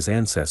worship of his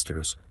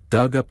ancestors,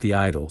 dug up the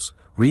idols,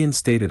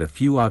 reinstated a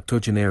few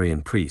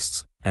octogenarian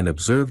priests, and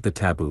observed the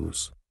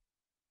taboos.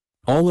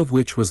 All of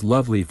which was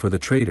lovely for the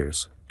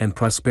traders, and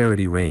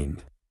prosperity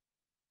reigned.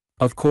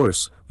 Of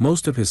course,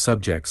 most of his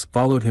subjects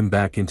followed him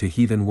back into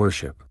heathen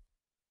worship.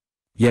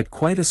 Yet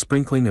quite a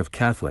sprinkling of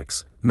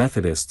Catholics,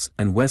 Methodists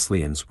and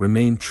Wesleyans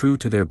remained true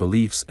to their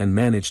beliefs and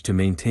managed to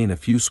maintain a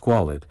few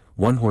squalid,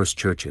 one-horse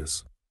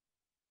churches.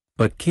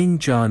 But King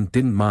John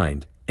didn't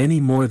mind, any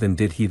more than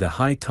did he the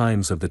high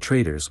times of the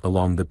traders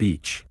along the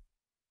beach.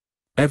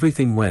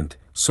 Everything went,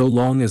 so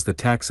long as the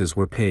taxes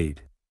were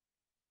paid.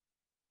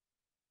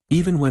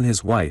 Even when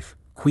his wife,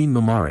 Queen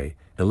Mamare,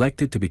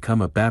 elected to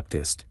become a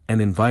Baptist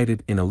and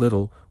invited in a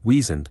little,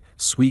 weazened,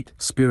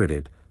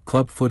 sweet-spirited,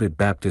 club-footed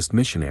Baptist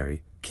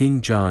missionary,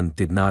 King John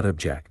did not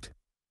object.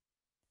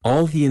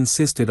 All he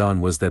insisted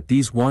on was that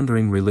these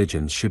wandering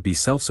religions should be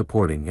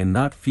self-supporting and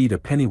not feed a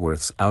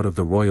pennyworths out of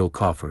the royal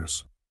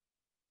coffers.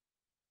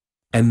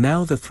 And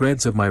now the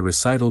threads of my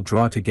recital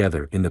draw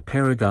together in the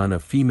paragon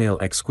of female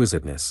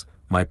exquisiteness,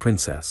 my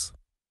princess.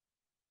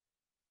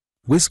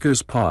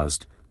 Whiskers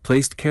paused,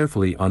 placed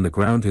carefully on the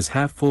ground his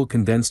half-full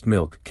condensed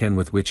milk can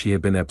with which he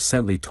had been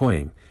absently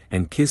toying,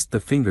 and kissed the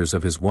fingers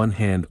of his one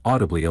hand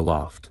audibly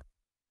aloft.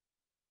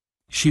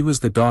 She was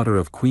the daughter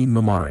of Queen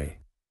Mamare.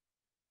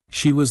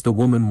 She was the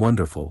woman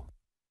wonderful.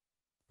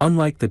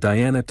 Unlike the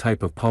Diana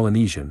type of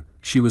Polynesian,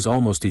 she was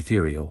almost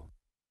ethereal.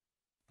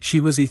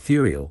 She was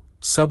ethereal,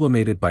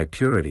 sublimated by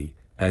purity,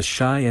 as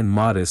shy and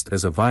modest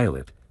as a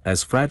violet,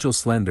 as fragile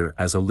slender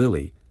as a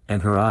lily,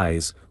 and her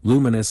eyes,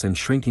 luminous and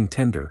shrinking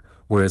tender,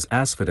 were as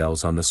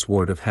asphodels on the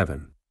sward of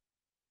heaven.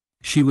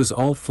 She was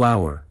all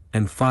flower,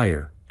 and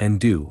fire, and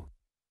dew.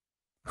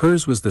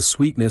 Hers was the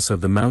sweetness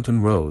of the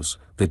mountain rose,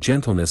 the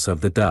gentleness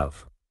of the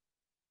dove.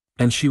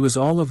 And she was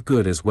all of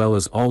good as well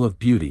as all of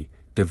beauty,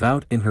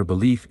 devout in her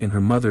belief in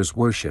her mother's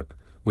worship,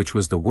 which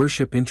was the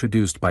worship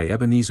introduced by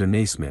Ebenezer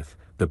Naismith,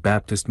 the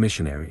Baptist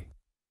missionary.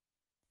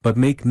 But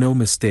make no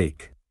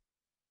mistake.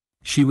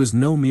 She was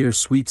no mere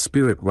sweet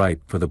spirit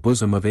ripe for the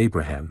bosom of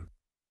Abraham.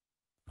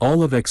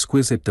 All of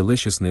exquisite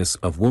deliciousness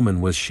of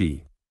woman was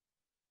she.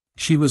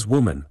 She was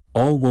woman,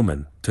 all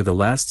woman, to the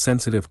last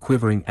sensitive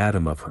quivering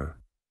atom of her.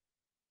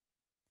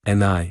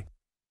 And I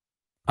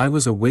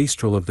was a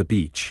wastrel of the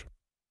beach.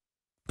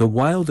 The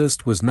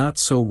wildest was not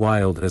so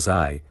wild as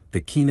I,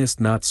 the keenest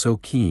not so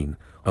keen,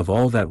 of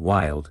all that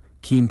wild,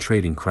 keen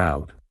trading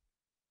crowd.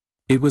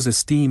 It was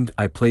esteemed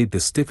I played the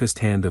stiffest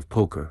hand of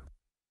poker.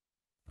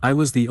 I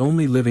was the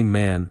only living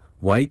man,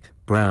 white,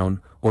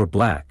 brown, or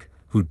black,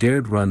 who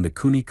dared run the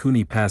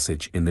Kuni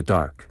passage in the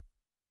dark.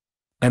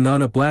 And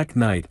on a black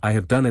night I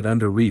have done it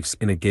under reefs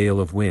in a gale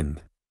of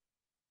wind.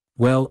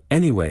 Well,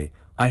 anyway,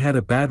 I had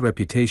a bad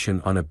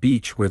reputation on a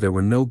beach where there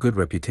were no good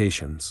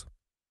reputations.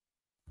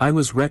 I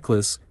was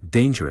reckless,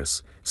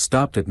 dangerous,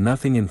 stopped at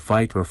nothing in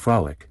fight or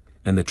frolic,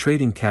 and the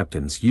trading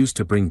captains used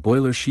to bring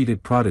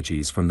boiler-sheeted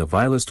prodigies from the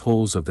vilest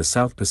holes of the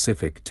South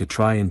Pacific to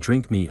try and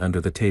drink me under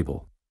the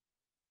table.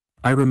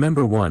 I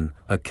remember one,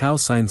 a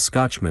calcined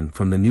Scotchman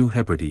from the New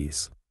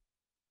Hebrides.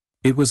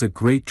 It was a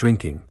great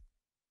drinking.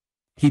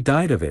 He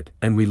died of it,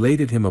 and we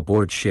laded him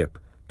aboard ship,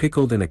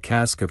 pickled in a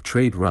cask of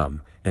trade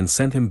rum, and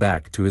sent him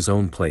back to his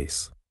own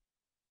place.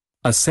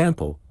 A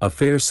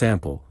fair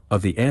sample,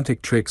 of the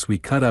antic tricks we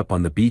cut up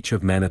on the beach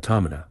of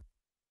Manitomana.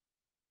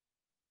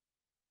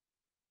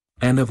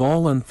 And of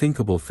all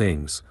unthinkable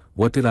things,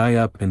 what did I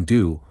up and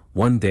do,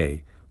 one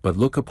day, but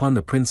look upon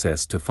the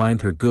princess to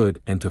find her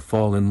good and to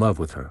fall in love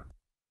with her.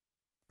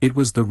 It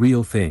was the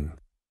real thing.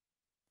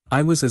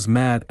 I was as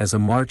mad as a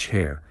March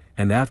hare,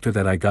 and after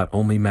that I got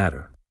only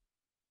madder.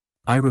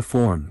 I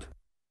reformed.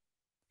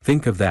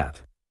 Think of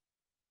that.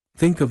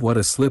 Think of what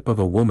a slip of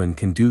a woman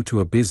can do to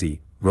a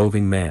busy,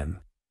 roving man.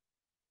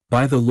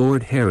 By the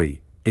Lord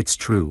Harry, it's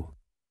true.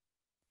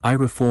 I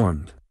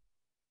reformed.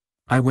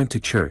 I went to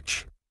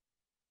church.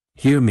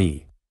 Hear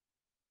me.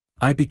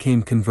 I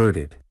became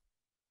converted.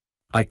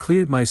 I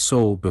cleared my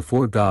soul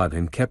before God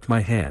and kept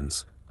my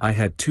hands, I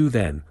had two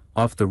then,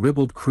 off the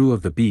ribald crew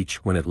of the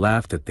beach when it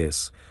laughed at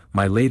this,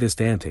 my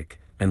latest antic,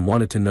 and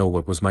wanted to know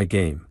what was my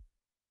game.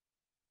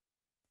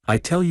 I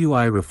tell you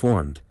I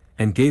reformed,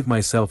 and gave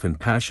myself in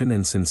passion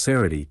and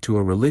sincerity to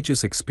a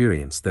religious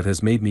experience that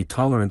has made me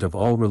tolerant of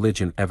all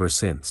religion ever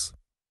since.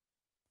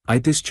 I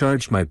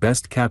discharged my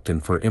best captain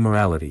for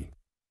immorality.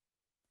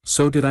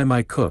 So did I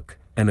my cook,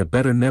 and a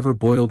better never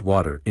boiled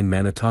water in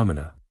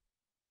Manitomana.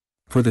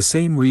 For the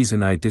same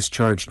reason I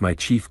discharged my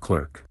chief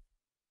clerk.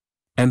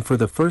 And for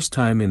the first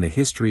time in the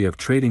history of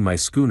trading my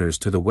schooners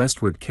to the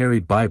westward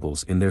carried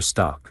Bibles in their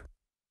stock.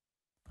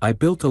 I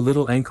built a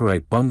little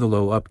anchorite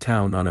bungalow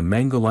uptown on a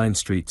Mangoline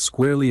street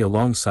squarely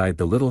alongside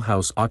the little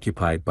house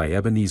occupied by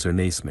Ebenezer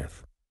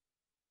Naismith.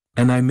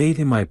 And I made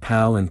him my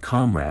pal and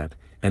comrade,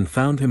 and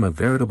found him a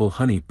veritable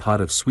honey pot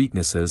of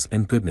sweetnesses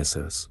and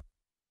goodnesses.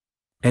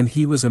 And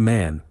he was a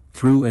man,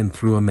 through and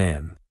through a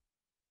man.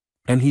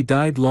 And he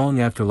died long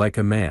after like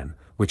a man,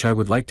 which I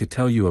would like to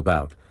tell you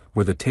about,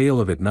 were the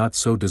tale of it not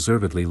so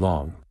deservedly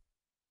long.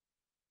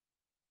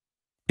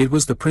 It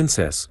was the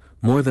princess,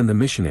 more than the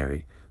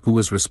missionary, who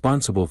was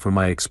responsible for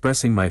my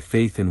expressing my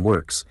faith in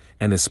works,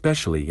 and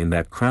especially in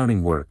that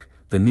crowning work,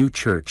 the new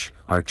church,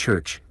 our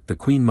church, the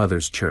Queen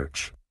Mother's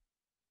church.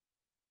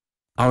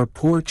 Our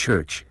poor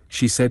church,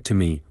 she said to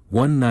me,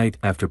 one night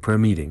after prayer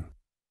meeting.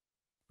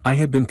 I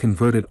had been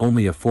converted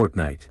only a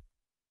fortnight.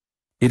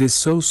 It is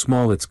so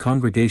small its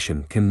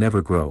congregation can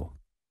never grow.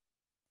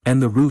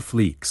 And the roof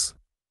leaks.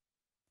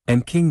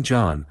 And King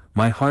John,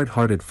 my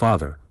hard-hearted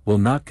father, will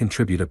not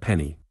contribute a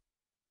penny.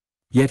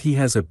 Yet he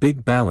has a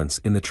big balance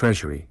in the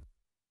treasury.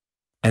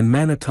 And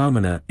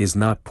Manitomana is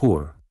not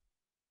poor.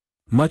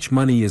 Much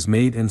money is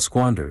made and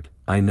squandered,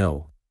 I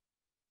know.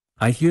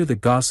 I hear the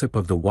gossip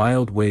of the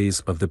wild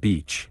ways of the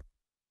beach.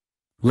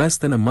 Less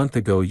than a month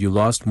ago you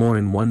lost more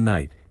in one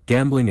night,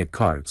 gambling at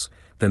cards,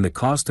 than the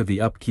cost of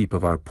the upkeep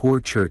of our poor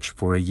church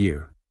for a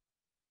year.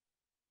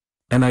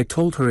 And I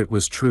told her it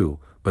was true,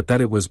 but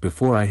that it was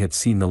before I had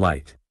seen the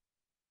light.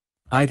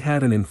 I'd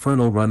had an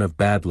infernal run of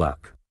bad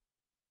luck.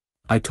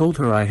 I told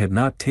her I had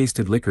not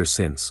tasted liquor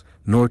since,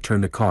 nor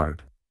turned a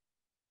card.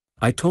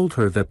 I told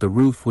her that the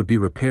roof would be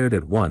repaired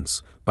at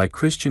once, by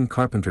Christian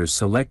carpenters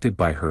selected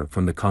by her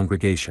from the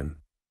congregation.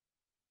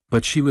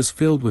 But she was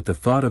filled with the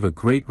thought of a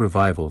great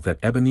revival that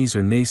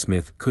Ebenezer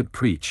Naismith could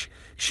preach.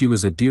 She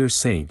was a dear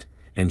saint,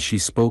 and she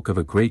spoke of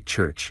a great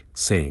church,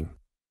 saying,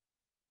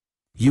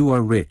 "You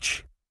are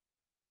rich.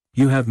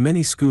 You have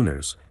many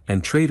schooners,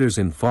 and traders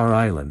in far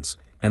islands,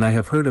 and I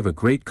have heard of a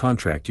great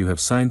contract you have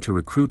signed to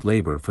recruit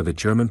labor for the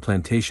German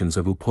plantations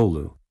of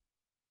Upolu.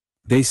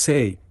 They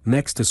say,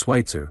 next to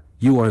Schweitzer,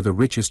 you are the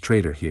richest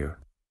trader here.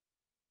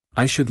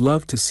 I should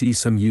love to see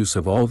some use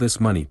of all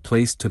this money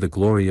placed to the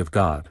glory of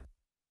God.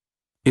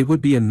 It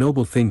would be a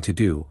noble thing to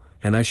do,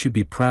 and I should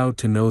be proud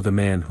to know the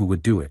man who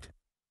would do it."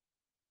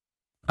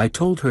 I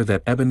told her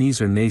that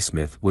Ebenezer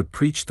Naismith would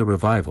preach the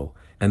revival,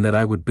 and that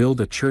I would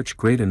build a church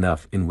great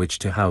enough in which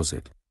to house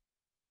it.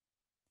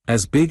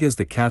 "As big as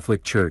the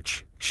Catholic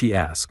Church?" she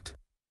asked.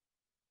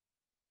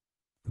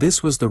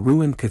 This was the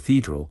ruined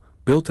cathedral,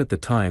 built at the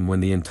time when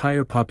the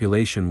entire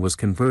population was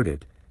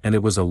converted, and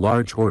it was a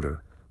large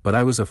order, but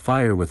I was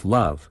afire with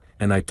love,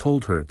 and I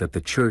told her that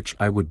the church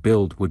I would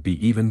build would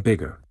be even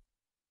bigger.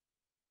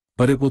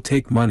 "But it will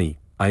take money,"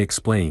 I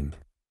explained.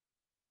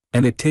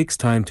 "And it takes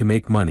time to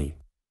make money."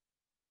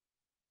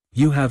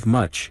 "You have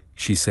much,"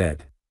 she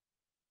said.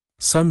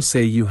 "Some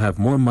say you have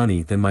more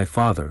money than my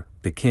father,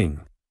 the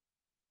king."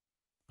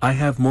 "I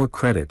have more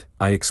credit,"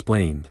 I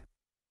explained.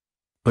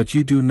 "But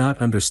you do not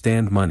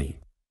understand money.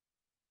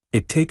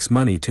 It takes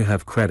money to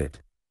have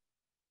credit.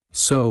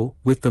 So,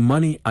 with the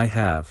money I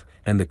have,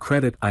 and the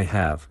credit I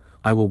have,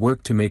 I will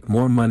work to make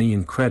more money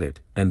in credit,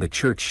 and the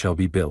church shall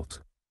be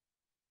built."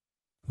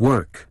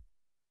 Work.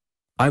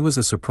 I was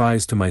a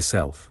surprise to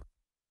myself.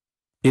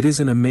 It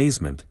is an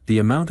amazement, the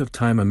amount of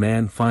time a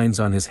man finds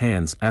on his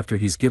hands after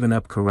he's given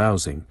up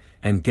carousing,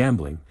 and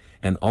gambling,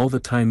 and all the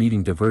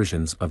time-eating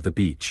diversions of the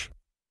beach.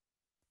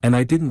 And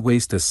I didn't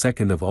waste a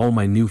second of all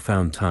my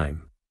newfound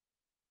time.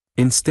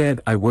 Instead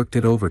I worked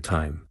it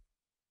overtime.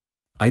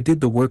 I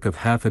did the work of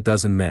half a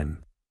dozen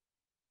men.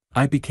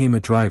 I became a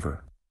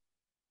driver.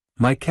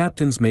 My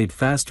captains made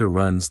faster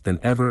runs than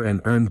ever and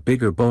earned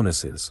bigger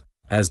bonuses,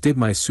 as did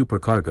my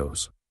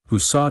supercargoes, who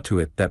saw to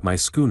it that my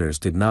schooners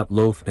did not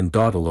loaf and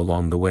dawdle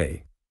along the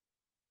way.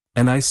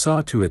 And I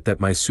saw to it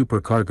that my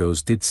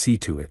supercargoes did see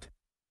to it.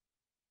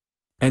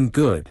 And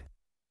good.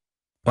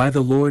 By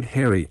the Lord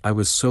Harry, I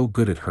was so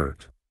good it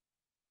hurt.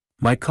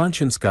 My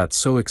conscience got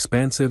so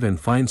expansive and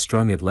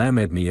fine-strung it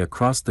lamed me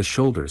across the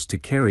shoulders to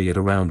carry it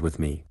around with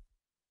me.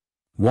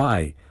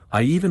 Why,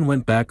 I even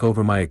went back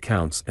over my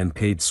accounts and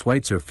paid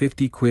Schweitzer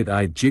 50 quid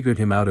I'd jiggered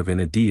him out of in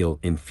a deal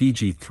in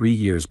Fiji 3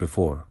 years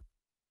before.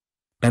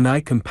 And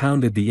I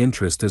compounded the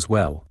interest as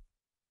well.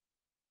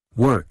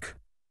 Work.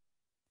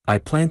 I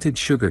planted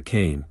sugar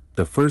cane,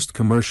 the first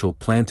commercial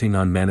planting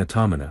on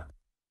Manitomana.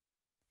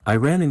 I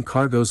ran in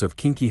cargoes of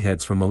kinky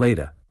heads from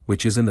Maleta,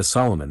 which is in the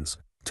Solomons,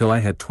 till I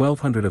had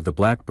 1,200 of the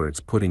blackbirds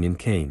putting in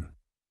cane.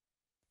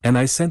 And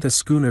I sent a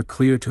schooner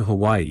clear to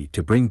Hawaii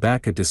to bring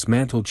back a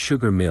dismantled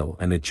sugar mill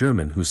and a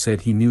German who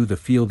said he knew the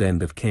field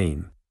end of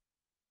cane.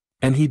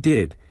 And he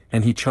did,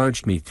 and he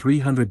charged me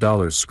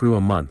 $300 screw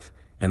a month,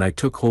 and I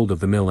took hold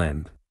of the mill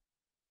end.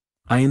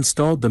 I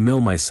installed the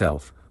mill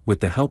myself, with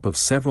the help of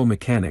several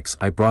mechanics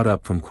I brought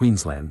up from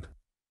Queensland.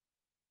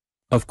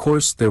 Of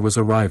course there was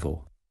a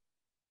rival.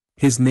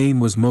 His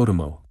name was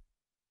Motomo.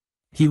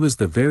 He was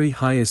the very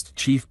highest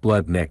chief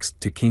blood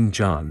next to King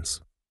John's.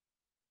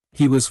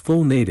 He was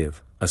full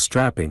native, a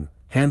strapping,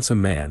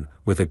 handsome man,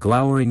 with a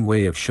glowering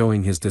way of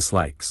showing his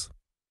dislikes.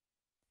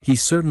 He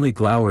certainly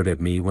glowered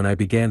at me when I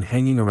began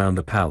hanging around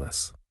the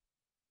palace.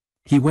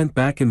 He went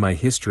back in my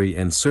history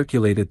and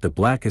circulated the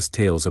blackest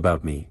tales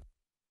about me.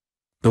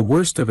 The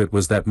worst of it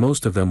was that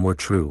most of them were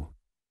true.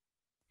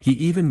 He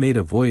even made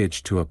a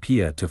voyage to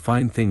Apia to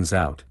find things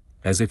out,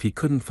 as if he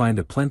couldn't find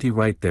a plenty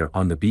right there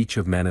on the beach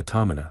of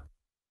Manitomena.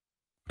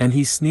 And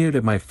he sneered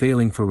at my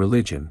failing for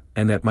religion,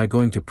 and at my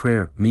going to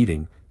prayer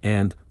meeting,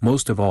 and,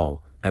 most of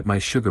all, at my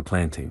sugar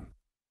planting.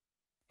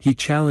 He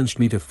challenged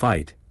me to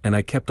fight, and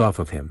I kept off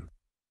of him.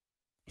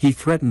 He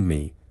threatened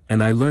me,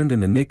 and I learned in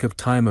the nick of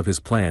time of his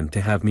plan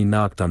to have me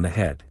knocked on the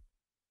head.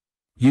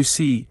 You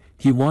see,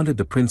 he wanted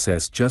the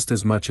princess just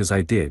as much as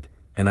I did,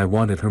 and I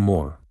wanted her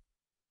more.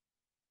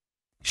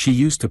 She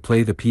used to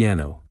play the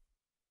piano.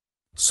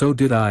 So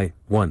did I,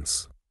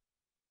 once.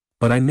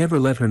 But I never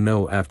let her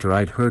know after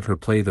I'd heard her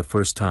play the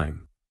first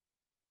time.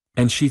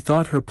 And she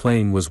thought her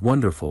playing was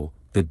wonderful,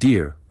 the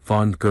dear,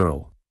 fond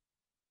girl.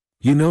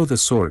 You know the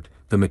sort,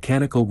 the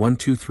mechanical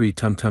 1-2-3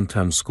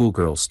 tum-tum-tum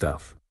schoolgirl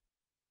stuff.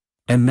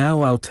 And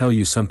now I'll tell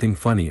you something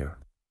funnier.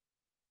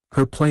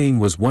 Her playing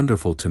was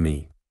wonderful to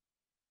me.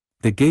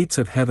 The gates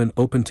of heaven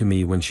opened to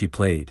me when she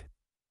played.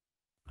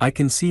 I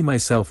can see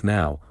myself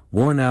now,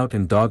 worn out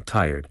and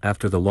dog-tired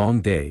after the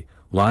long day,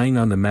 lying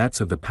on the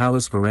mats of the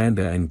palace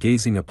veranda and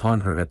gazing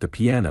upon her at the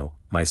piano,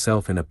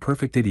 myself in a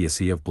perfect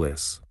idiocy of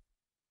bliss.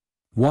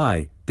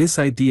 Why, this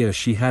idea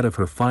she had of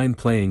her fine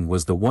playing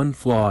was the one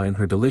flaw in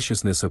her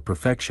deliciousness of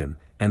perfection,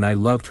 and I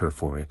loved her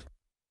for it.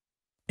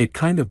 It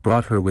kind of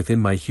brought her within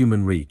my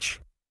human reach.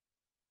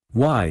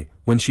 Why,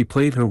 when she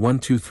played her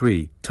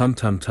 1-2-3,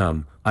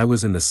 tum-tum-tum, I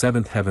was in the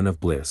seventh heaven of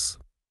bliss.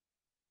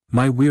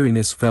 My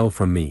weariness fell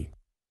from me.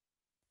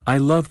 I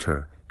loved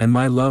her, and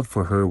my love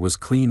for her was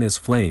clean as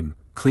flame,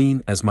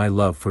 clean as my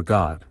love for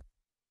God.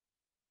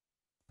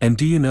 And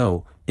do you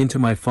know, into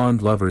my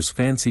fond lover's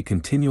fancy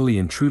continually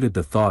intruded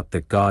the thought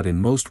that God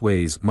in most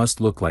ways must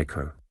look like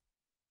her.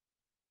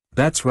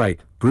 That's right,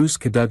 Bruce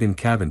Cadogan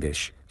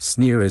Cavendish,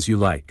 sneer as you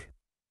like.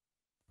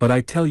 But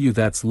I tell you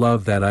that's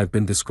love that I've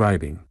been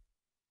describing.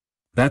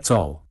 That's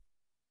all.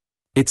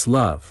 It's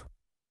love.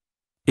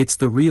 It's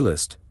the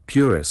realest,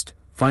 purest,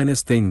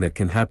 finest thing that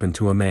can happen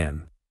to a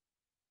man.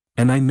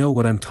 And I know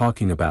what I'm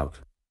talking about.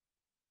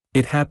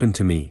 It happened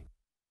to me.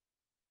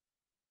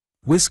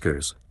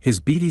 Whiskers, his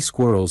beady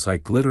squirrel's eye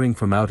glittering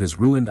from out his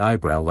ruined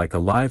eyebrow like a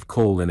live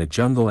coal in a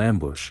jungle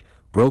ambush,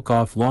 broke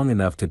off long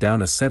enough to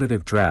down a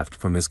sedative draught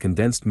from his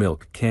condensed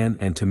milk can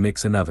and to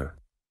mix another.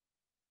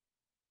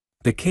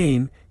 The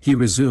cane, he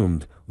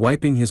resumed,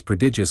 wiping his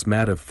prodigious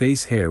mat of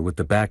face hair with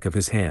the back of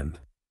his hand.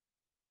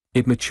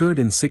 It matured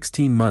in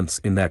 16 months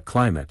in that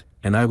climate,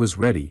 and I was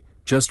ready,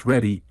 just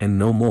ready and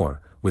no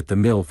more, with the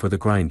mill for the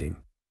grinding.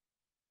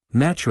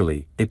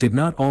 Naturally, it did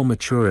not all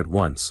mature at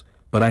once,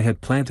 but I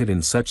had planted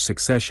in such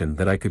succession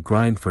that I could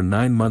grind for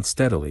 9 months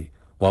steadily,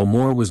 while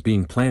more was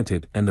being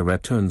planted and the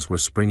ratoons were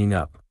springing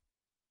up.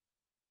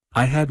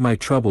 I had my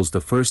troubles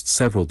the first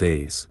several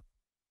days.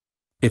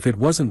 If it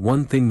wasn't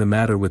one thing the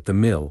matter with the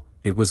mill,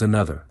 it was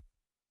another.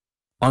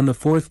 On the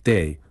fourth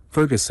day,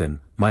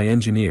 Ferguson, my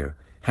engineer,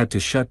 had to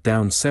shut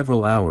down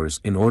several hours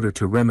in order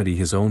to remedy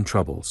his own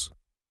troubles.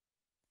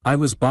 I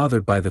was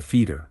bothered by the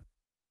feeder.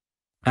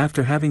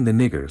 After having the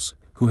niggers,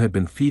 who had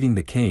been feeding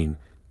the cane,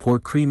 pour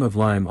cream of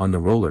lime on the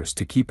rollers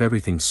to keep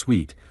everything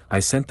sweet, I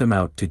sent them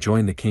out to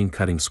join the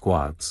cane-cutting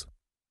squads.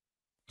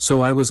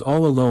 So I was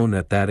all alone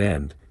at that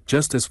end,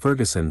 just as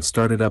Ferguson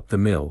started up the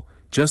mill,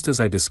 just as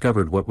I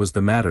discovered what was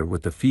the matter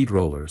with the feed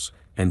rollers,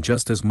 and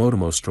just as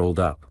Motomo strolled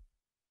up.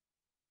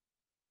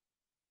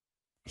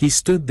 He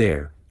stood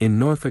there, in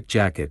Norfolk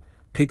jacket,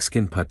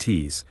 pigskin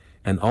puttees,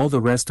 and all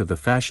the rest of the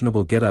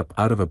fashionable get-up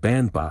out of a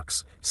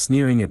bandbox,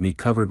 sneering at me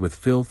covered with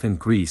filth and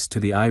grease to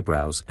the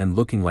eyebrows and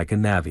looking like a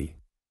navvy.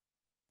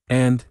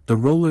 And, the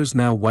rollers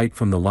now white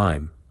from the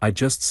lime, I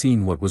just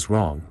seen what was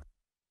wrong.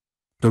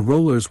 The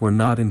rollers were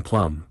not in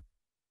plumb.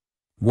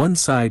 One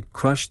side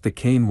crushed the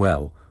cane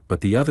well,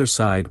 but the other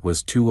side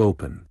was too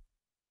open.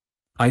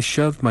 I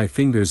shoved my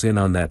fingers in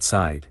on that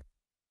side.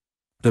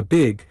 The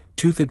big,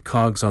 toothed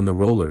cogs on the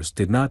rollers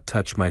did not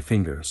touch my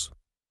fingers.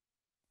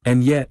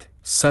 And yet,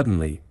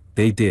 suddenly,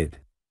 they did.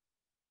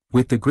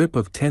 With the grip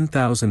of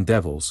 10,000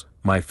 devils,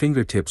 my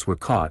fingertips were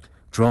caught,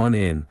 drawn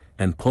in,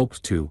 and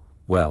pulped to,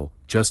 well,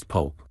 just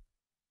pulp.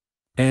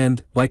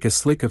 And, like a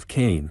slick of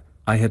cane,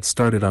 I had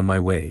started on my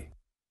way.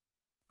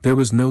 There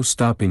was no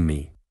stopping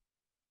me.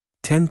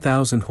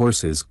 10,000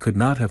 horses could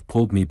not have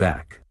pulled me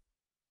back.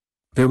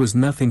 There was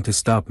nothing to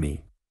stop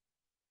me.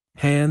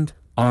 Hand,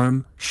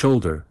 arm,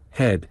 shoulder,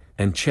 head,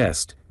 and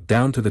chest,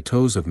 down to the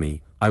toes of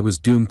me, I was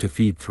doomed to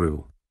feed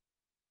through.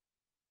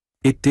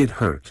 It did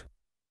hurt.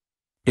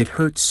 It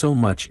hurt so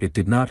much it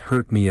did not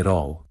hurt me at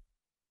all.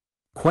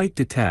 Quite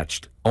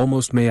detached,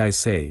 almost may I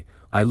say,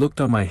 I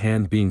looked on my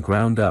hand being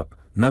ground up,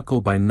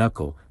 knuckle by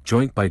knuckle,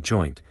 joint by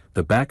joint,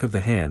 the back of the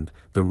hand,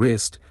 the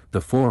wrist,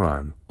 the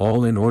forearm,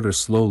 all in order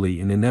slowly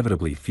and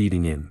inevitably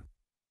feeding in.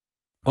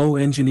 O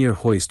engineer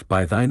hoist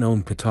by thine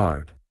own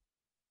petard!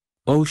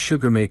 O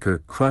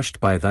sugar-maker crushed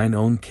by thine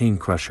own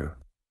cane-crusher!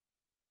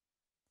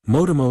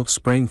 Motomo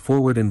sprang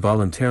forward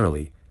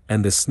involuntarily,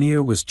 and the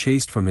sneer was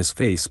chased from his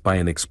face by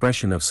an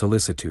expression of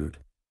solicitude.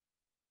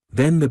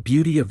 Then the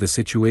beauty of the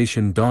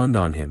situation dawned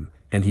on him,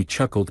 and he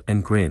chuckled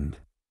and grinned.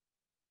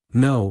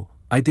 No,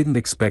 I didn't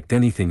expect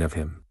anything of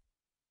him.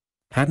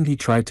 Hadn't he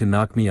tried to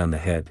knock me on the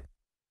head?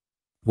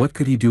 What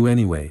could he do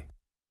anyway?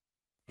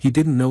 He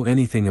didn't know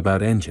anything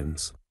about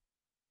engines.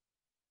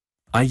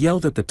 I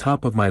yelled at the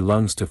top of my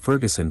lungs to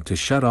Ferguson to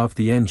shut off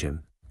the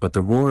engine, but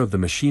the roar of the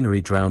machinery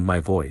drowned my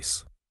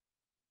voice.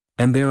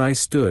 And there I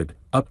stood,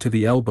 up to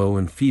the elbow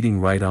and feeding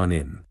right on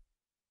in.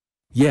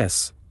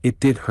 Yes, it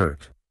did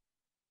hurt.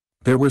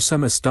 There were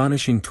some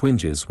astonishing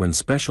twinges when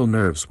special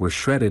nerves were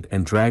shredded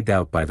and dragged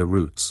out by the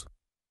roots.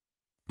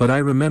 But I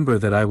remember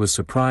that I was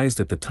surprised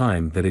at the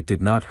time that it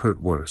did not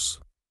hurt worse.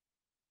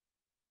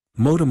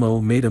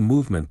 Motomo made a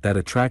movement that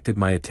attracted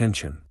my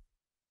attention.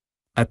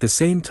 At the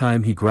same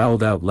time he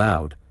growled out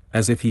loud,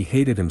 as if he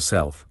hated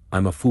himself,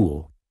 "I'm a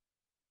fool."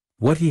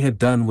 What he had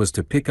done was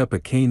to pick up a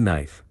cane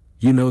knife,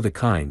 you know the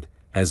kind,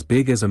 as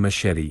big as a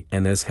machete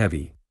and as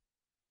heavy.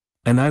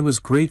 And I was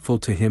grateful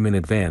to him in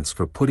advance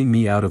for putting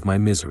me out of my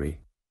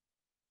misery.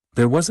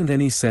 There wasn't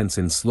any sense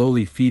in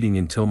slowly feeding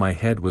until my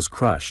head was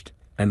crushed,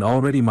 and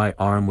already my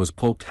arm was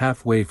pulped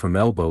halfway from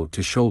elbow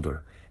to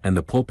shoulder, and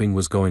the pulping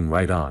was going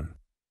right on.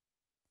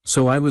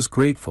 So I was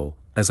grateful,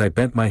 as I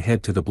bent my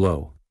head to the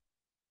blow.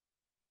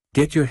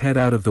 "Get your head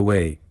out of the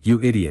way,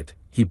 you idiot,"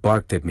 he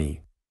barked at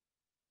me.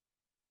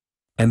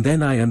 And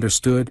then I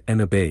understood and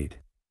obeyed.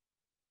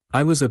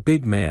 I was a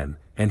big man,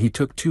 and he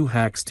took 2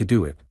 hacks to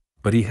do it,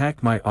 but he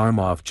hacked my arm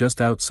off just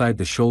outside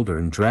the shoulder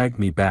and dragged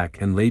me back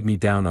and laid me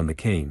down on the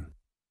cane.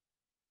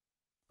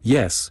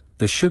 Yes,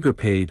 the sugar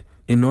paid,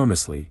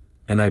 enormously,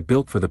 and I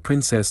built for the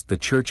princess the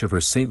church of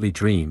her saintly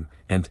dream,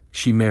 and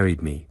she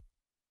married me.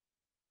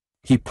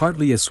 He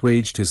partly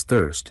assuaged his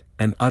thirst,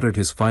 and uttered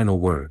his final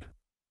word.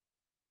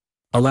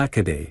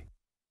 Alaki-stiff.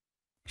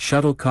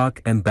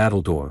 Shuttlecock and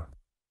battledore.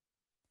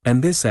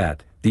 And this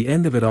at the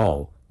end of it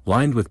all,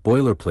 lined with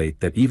boilerplate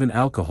that even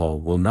alcohol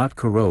will not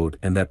corrode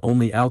and that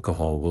only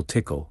alcohol will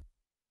tickle.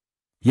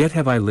 Yet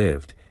have I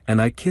lived,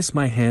 and I kiss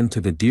my hand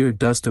to the dear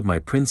dust of my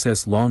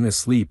princess long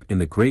asleep in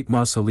the great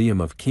mausoleum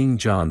of King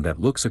John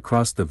that looks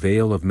across the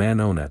Vale of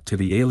Manona to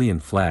the alien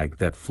flag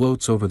that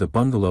floats over the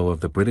bungalow of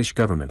the British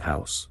Government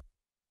House.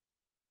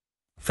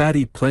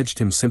 Fatty pledged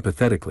him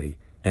sympathetically,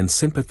 and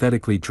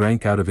sympathetically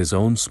drank out of his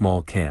own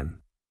small can.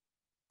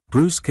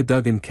 Bruce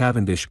Cadogan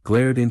Cavendish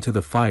glared into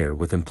the fire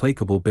with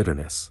implacable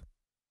bitterness.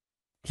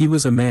 He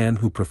was a man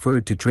who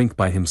preferred to drink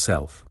by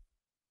himself.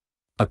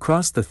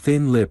 Across the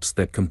thin lips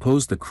that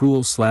composed the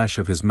cruel slash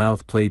of his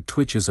mouth played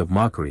twitches of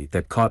mockery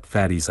that caught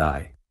Fatty's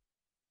eye.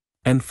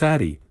 And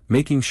Fatty,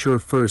 making sure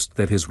first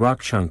that his rock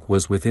chunk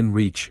was within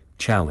reach,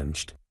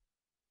 challenged.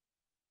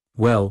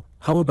 "Well,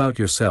 how about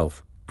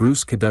yourself,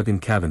 Bruce Cadogan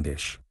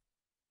Cavendish?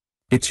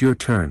 It's your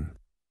turn."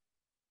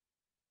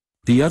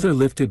 The other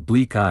lifted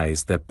bleak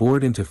eyes that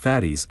bored into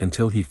Fatty's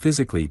until he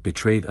physically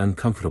betrayed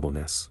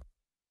uncomfortableness.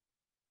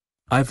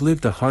 "I've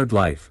lived a hard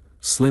life,"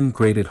 Slim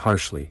grated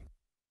harshly.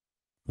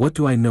 "What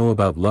do I know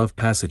about love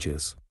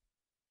passages?"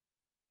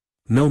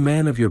 "No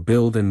man of your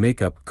build and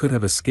makeup could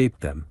have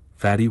escaped them,"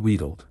 Fatty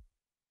wheedled.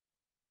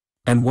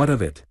 "And what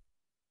of it?"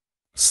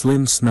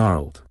 Slim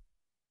snarled.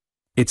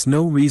 "It's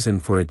no reason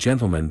for a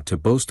gentleman to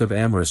boast of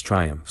amorous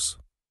triumphs."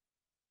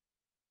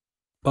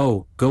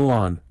 "Oh, go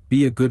on,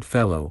 be a good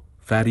fellow,"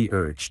 Fatty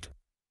urged.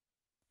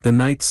 "The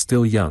night's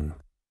still young.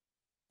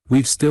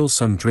 We've still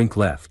some drink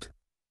left.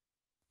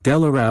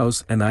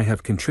 Delarouse and I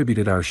have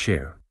contributed our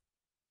share.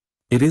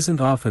 It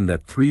isn't often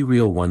that 3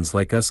 real ones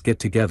like us get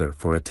together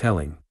for a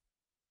telling.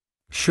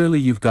 Surely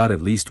you've got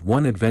at least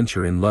one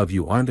adventure in love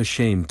you aren't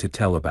ashamed to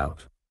tell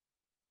about."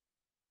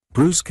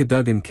 Bruce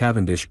Cadogan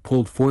Cavendish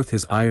pulled forth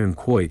his iron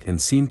quoit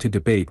and seemed to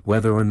debate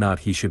whether or not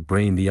he should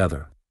brain the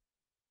other.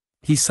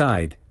 He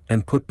sighed,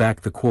 and put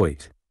back the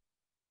quoit.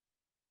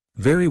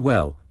 "Very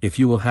well, if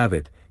you will have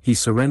it," he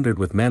surrendered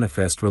with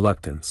manifest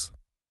reluctance.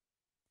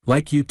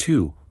 "Like you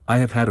too, I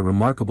have had a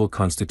remarkable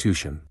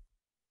constitution.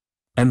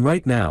 And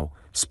right now,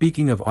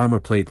 speaking of armor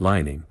plate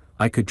lining,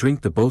 I could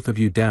drink the both of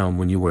you down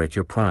when you were at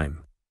your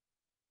prime.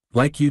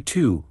 Like you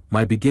too,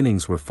 my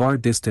beginnings were far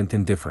distant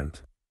and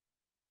different.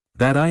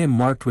 That I am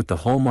marked with the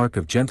hallmark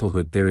of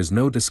gentlehood there is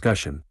no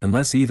discussion,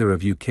 unless either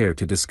of you care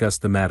to discuss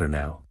the matter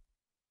now."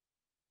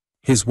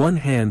 His one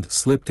hand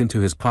slipped into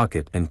his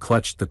pocket and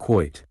clutched the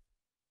quoit.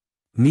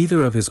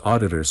 Neither of his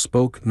auditors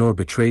spoke nor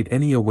betrayed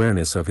any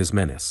awareness of his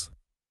menace.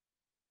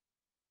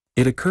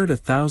 "It occurred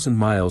 1,000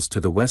 miles to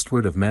the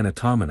westward of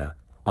Manitomana,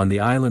 on the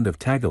island of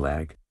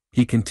Tagalog,"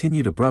 he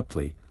continued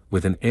abruptly,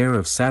 with an air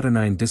of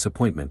saturnine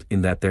disappointment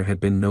in that there had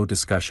been no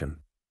discussion.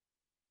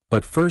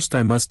 "But first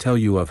I must tell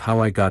you of how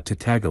I got to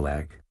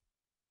Tagalog.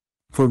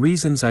 For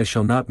reasons I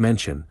shall not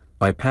mention,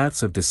 by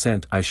paths of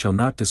descent I shall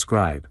not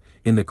describe,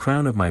 in the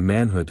crown of my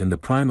manhood and the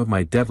prime of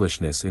my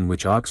devilishness in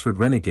which Oxford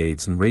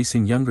renegades and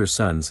racing younger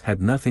sons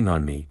had nothing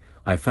on me,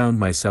 I found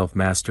myself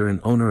master and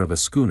owner of a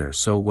schooner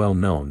so well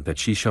known that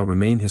she shall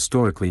remain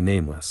historically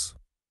nameless.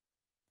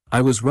 I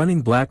was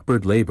running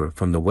blackbird labor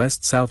from the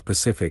West-South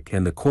Pacific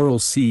and the Coral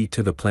Sea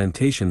to the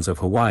plantations of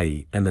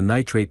Hawaii and the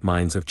nitrate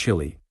mines of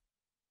Chile.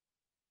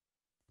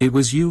 It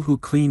was you who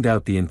cleaned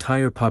out the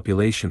entire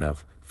population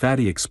of,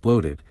 Fatty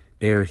exploded,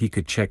 ere he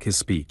could check his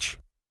speech.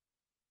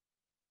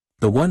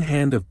 The one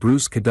hand of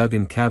Bruce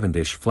Cadogan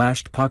Cavendish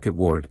flashed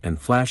pocketward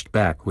and flashed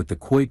back with the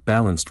quoit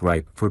balanced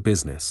ripe for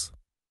business.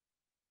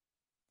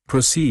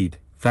 Proceed,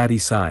 Fatty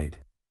sighed.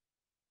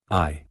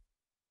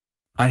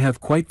 I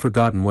have quite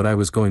forgotten what I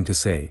was going to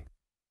say.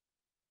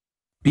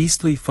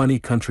 Beastly funny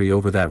country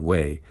over that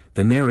way,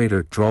 the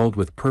narrator drawled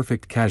with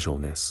perfect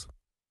casualness.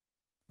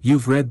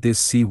 You've read this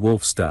sea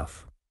wolf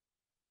stuff.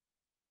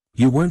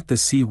 You weren't the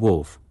sea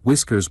wolf,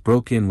 Whiskers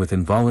broke in with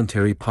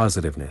involuntary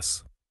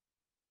positiveness.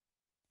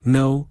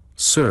 No,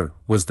 sir,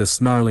 was the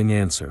snarling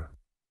answer.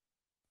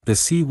 The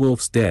sea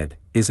wolf's dead,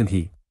 isn't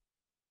he?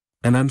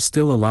 And I'm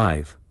still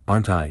alive,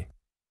 aren't I?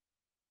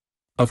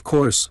 Of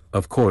course,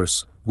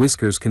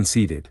 Whiskers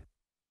conceded.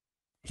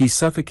 He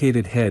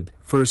suffocated head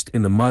first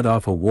in the mud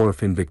off a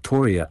wharf in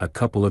Victoria a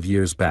couple of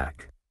years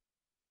back.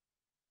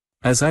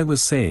 As I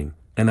was saying,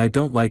 and I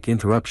don't like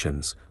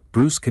interruptions,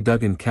 Bruce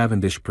Cadogan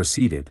Cavendish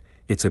proceeded,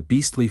 it's a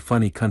beastly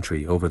funny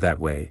country over that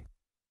way.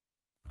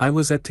 I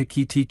was at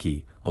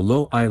Tiki-Tiki, a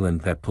low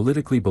island that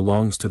politically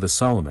belongs to the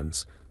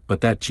Solomons, but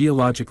that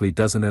geologically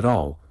doesn't at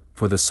all,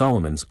 for the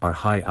Solomons are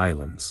high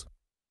islands.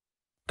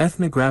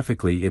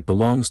 Ethnographically it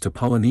belongs to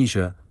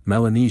Polynesia,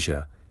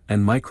 Melanesia,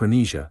 and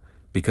Micronesia,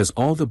 because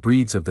all the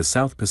breeds of the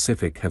South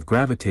Pacific have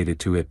gravitated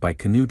to it by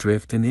canoe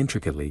drift and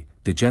intricately,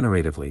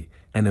 degeneratively,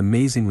 and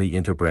amazingly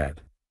interbred.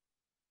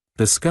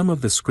 The scum of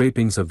the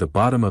scrapings of the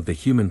bottom of the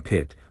human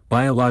pit,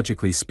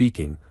 biologically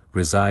speaking,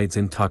 resides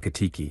in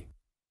Takatiki.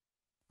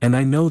 And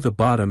I know the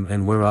bottom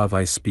and whereof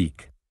I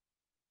speak.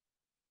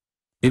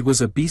 It was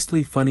a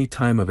beastly funny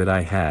time of it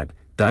I had,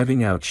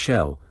 diving out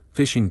shell,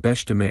 fishing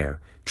bêche de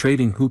mer,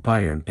 trading hoop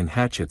iron and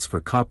hatchets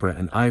for copra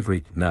and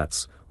ivory,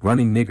 nuts,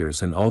 running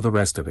niggers and all the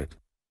rest of it.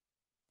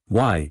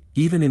 Why,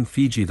 even in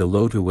Fiji the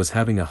Lotu was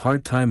having a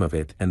hard time of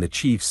it and the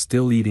chiefs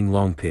still eating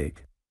long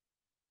pig.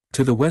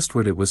 To the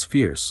westward it was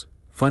fierce,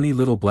 funny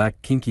little black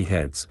kinky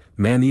heads,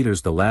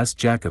 man-eaters the last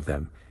jack of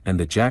them, and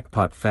the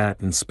jackpot fat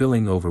and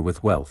spilling over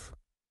with wealth.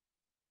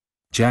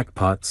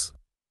 Jackpots?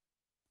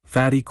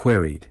 Fatty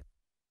queried.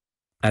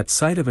 At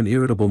sight of an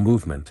irritable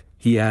movement,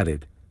 he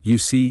added, you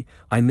see,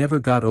 I never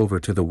got over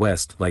to the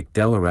west like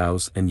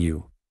Delarouse and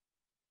you.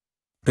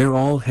 They're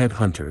all head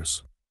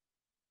hunters.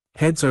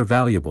 Heads are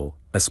valuable,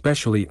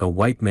 especially a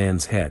white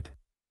man's head.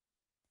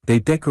 They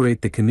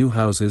decorate the canoe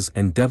houses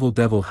and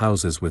devil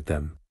houses with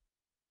them.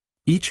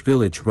 Each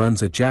village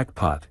runs a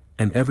jackpot,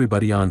 and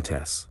everybody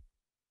ontes.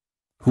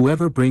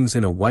 Whoever brings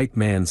in a white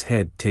man's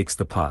head takes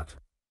the pot.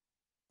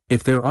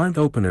 If there aren't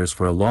openers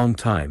for a long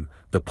time,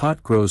 the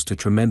pot grows to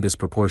tremendous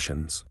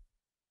proportions.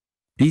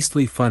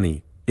 Beastly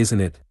funny, isn't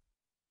it?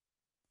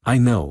 I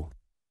know.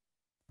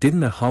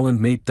 Didn't a Holland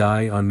mate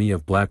die on me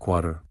of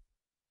Blackwater?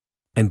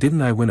 And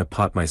didn't I win a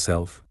pot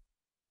myself?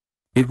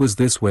 It was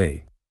this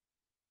way.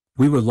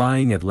 We were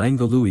lying at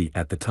Langalui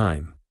at the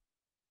time.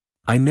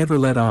 I never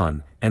let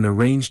on, and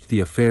arranged the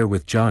affair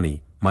with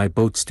Johnny, my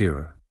boat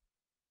steerer.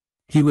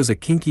 He was a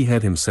kinky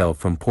head himself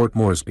from Port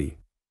Moresby.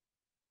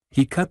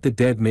 He cut the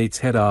dead mate's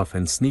head off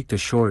and sneaked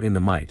ashore in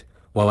the Mite,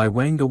 while I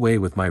wanged away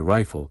with my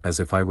rifle as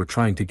if I were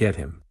trying to get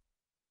him.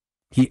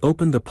 He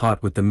opened the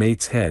pot with the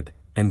mate's head,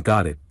 and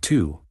got it,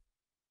 too.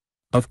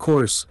 Of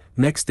course,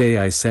 next day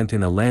I sent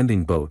in a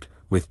landing boat,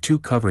 with 2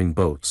 covering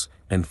boats,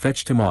 and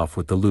fetched him off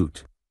with the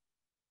loot.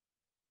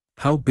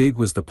 How big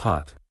was the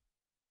pot?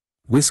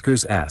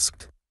 Whiskers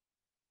asked.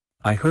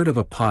 I heard of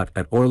a pot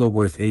at Orla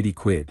worth 80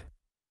 quid.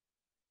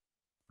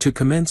 To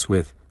commence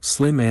with,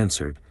 Slim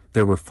answered,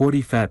 there were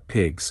 40 fat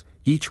pigs,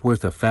 each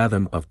worth a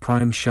fathom of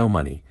prime shell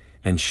money,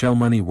 and shell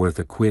money worth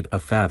a quid a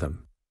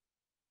fathom.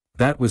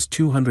 That was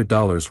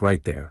 $200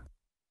 right there.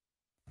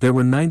 There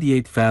were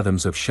 98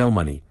 fathoms of shell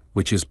money,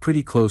 which is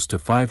pretty close to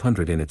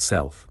 500 in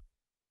itself.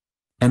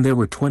 And there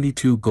were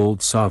 22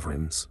 gold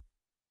sovereigns.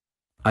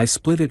 I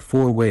split it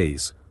 4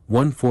 ways,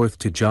 1/4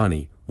 to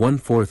Johnny,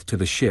 1/4 to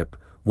the ship,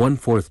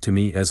 1/4 to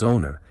me as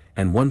owner,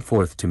 and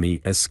 1/4 to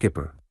me as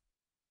skipper.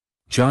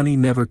 Johnny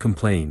never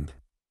complained.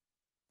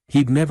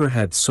 He'd never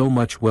had so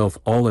much wealth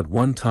all at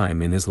one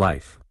time in his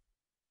life.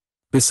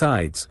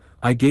 Besides,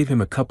 I gave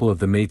him a couple of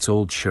the mate's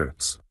old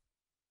shirts.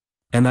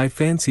 And I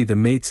fancy the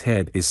mate's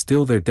head is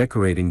still there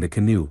decorating the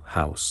canoe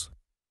house.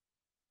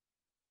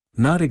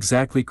 Not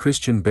exactly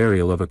Christian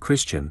burial of a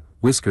Christian,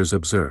 Whiskers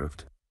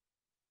observed.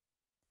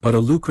 But a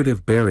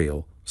lucrative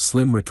burial,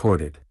 Slim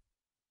retorted.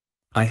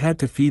 I had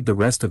to feed the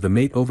rest of the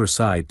mate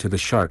overside to the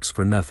sharks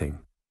for nothing.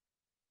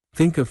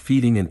 Think of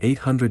feeding an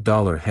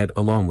 $800 head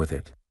along with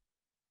it.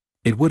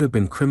 It would have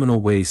been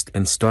criminal waste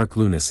and stark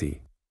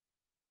lunacy.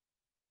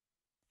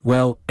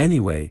 Well,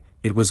 anyway,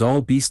 it was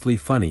all beastly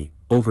funny,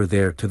 over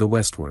there to the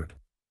westward.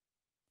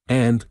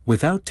 And,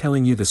 without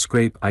telling you the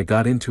scrape I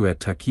got into at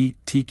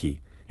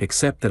Taki-Tiki,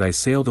 except that I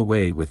sailed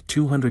away with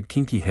 200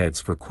 kinky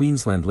heads for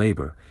Queensland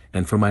labour,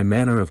 and for my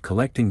manner of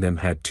collecting them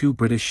had 2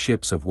 British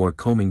ships of war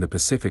combing the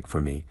Pacific for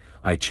me.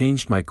 I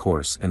changed my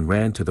course and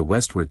ran to the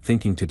westward,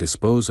 thinking to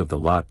dispose of the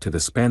lot to the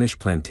Spanish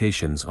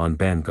plantations on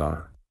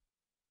Bangar.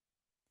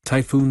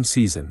 Typhoon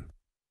season.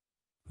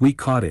 We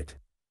caught it.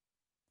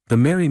 The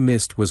Merry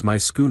Mist was my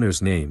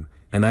schooner's name,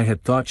 and I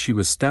had thought she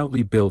was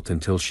stoutly built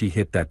until she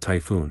hit that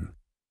typhoon.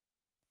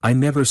 I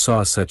never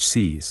saw such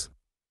seas.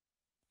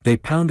 They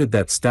pounded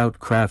that stout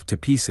craft to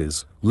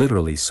pieces,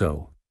 literally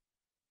so.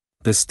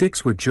 The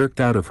sticks were jerked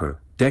out of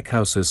her,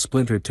 deckhouses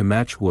splintered to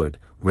match wood,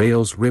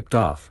 rails ripped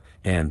off,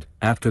 and,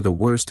 after the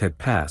worst had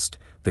passed,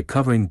 the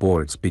covering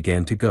boards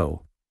began to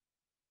go.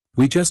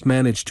 We just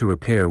managed to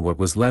repair what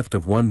was left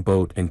of one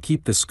boat and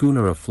keep the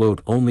schooner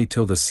afloat only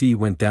till the sea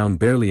went down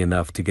barely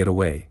enough to get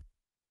away.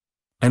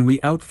 And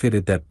we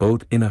outfitted that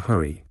boat in a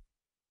hurry.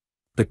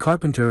 The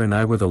carpenter and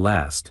I were the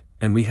last,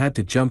 and we had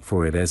to jump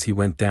for it as he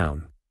went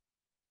down.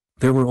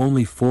 There were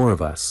only 4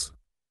 of us.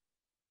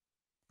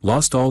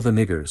 Lost all the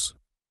niggers?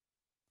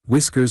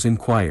 Whiskers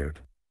inquired.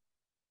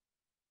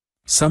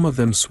 Some of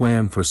them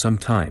swam for some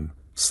time,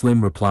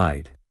 Slim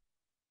replied.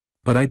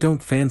 But I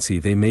don't fancy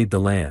they made the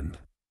land.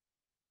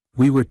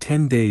 We were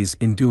 10 days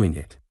in doing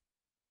it.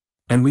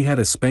 And we had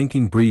a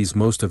spanking breeze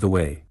most of the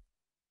way.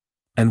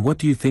 And what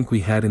do you think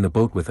we had in the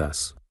boat with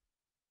us?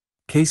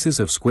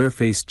 Cases of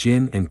square-faced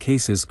gin and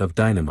cases of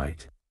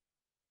dynamite.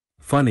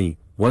 Funny,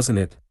 wasn't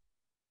it?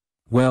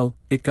 Well,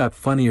 it got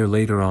funnier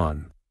later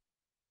on.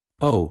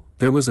 Oh,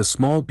 there was a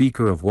small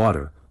beaker of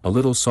water, a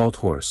little salt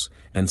horse,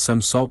 and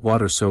some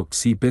saltwater-soaked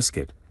sea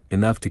biscuit,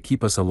 enough to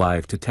keep us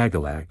alive to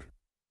Tagalog.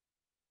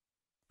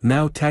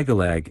 Now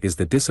Tagalog is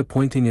the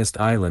disappointingest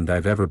island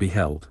I've ever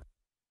beheld.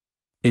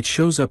 It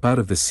shows up out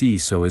of the sea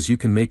so as you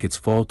can make its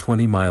fall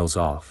 20 miles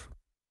off.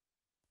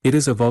 It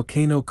is a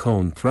volcano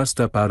cone thrust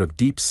up out of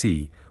deep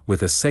sea,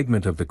 with a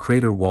segment of the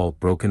crater wall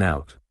broken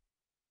out.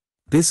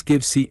 This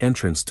gives sea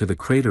entrance to the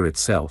crater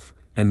itself,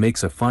 and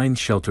makes a fine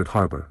sheltered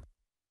harbor.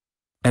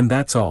 And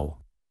that's all.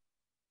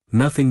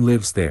 Nothing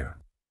lives there.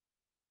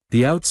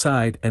 The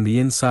outside and the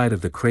inside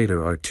of the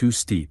crater are too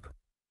steep.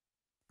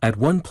 At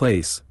one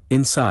place,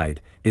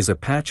 inside, is a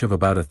patch of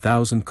about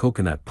 1,000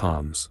 coconut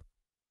palms.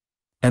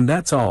 And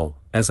that's all,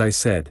 as I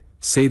said,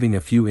 saving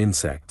a few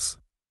insects.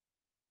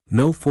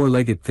 No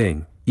 4-legged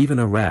thing, even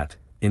a rat,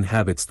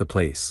 inhabits the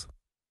place.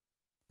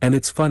 And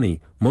it's funny,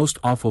 most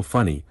awful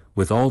funny,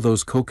 with all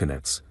those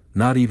coconuts,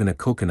 not even a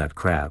coconut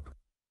crab.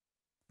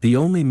 The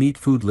only meat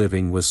food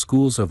living was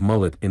schools of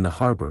mullet in the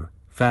harbor,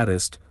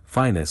 fattest,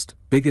 finest,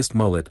 biggest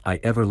mullet I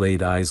ever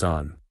laid eyes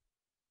on.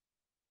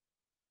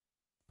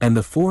 And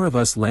the 4 of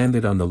us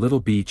landed on the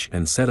little beach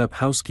and set up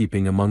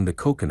housekeeping among the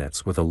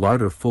coconuts with a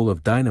larder full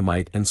of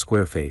dynamite and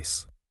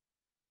square-face.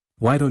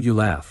 Why don't you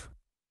laugh?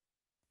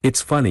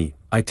 It's funny,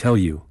 I tell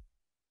you.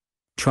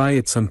 Try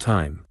it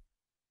sometime.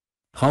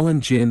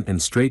 Holland gin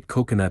and straight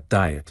coconut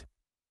diet.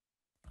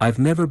 I've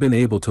never been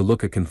able to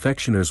look a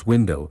confectioner's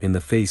window in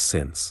the face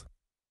since.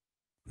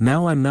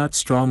 Now I'm not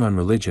strong on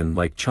religion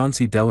like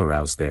Chauncey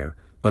Delarose there,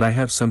 but I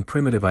have some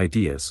primitive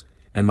ideas,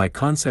 and my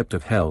concept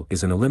of hell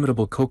is an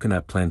illimitable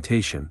coconut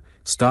plantation,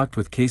 stocked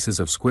with cases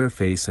of square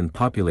face and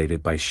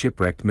populated by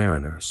shipwrecked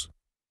mariners.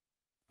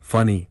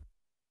 Funny.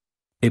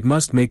 It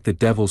must make the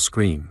devil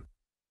scream.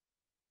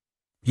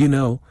 You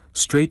know,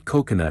 straight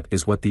coconut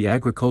is what the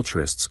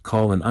agriculturists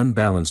call an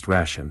unbalanced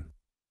ration.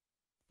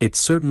 It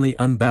certainly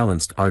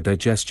unbalanced our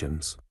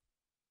digestions.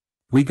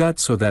 We got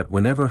so that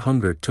whenever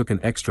hunger took an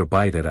extra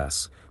bite at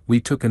us, we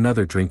took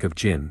another drink of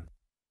gin.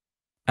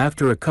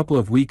 After a couple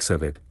of weeks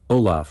of it,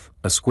 Olaf,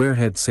 a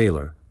squarehead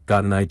sailor,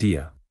 got an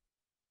idea.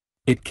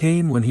 It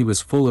came when he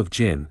was full of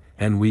gin,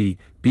 and we,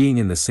 being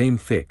in the same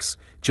fix,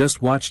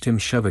 just watched him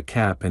shove a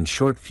cap and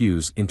short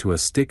fuse into a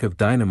stick of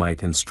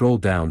dynamite and stroll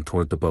down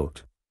toward the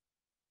boat.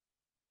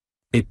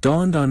 It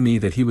dawned on me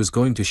that he was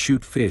going to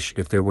shoot fish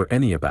if there were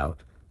any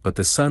about, but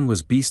the sun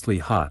was beastly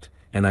hot,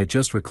 and I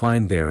just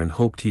reclined there and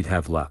hoped he'd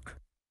have luck.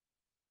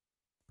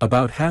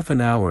 About half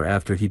an hour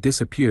after he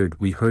disappeared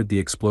we heard the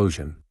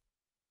explosion.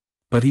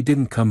 But he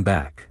didn't come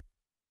back.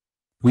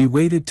 We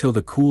waited till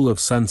the cool of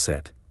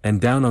sunset,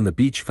 and down on the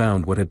beach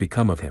found what had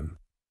become of him.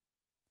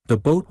 The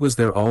boat was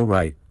there all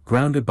right,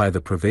 grounded by the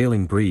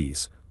prevailing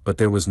breeze, but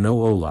there was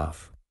no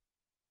Olaf.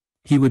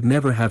 He would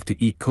never have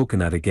to eat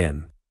coconut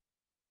again.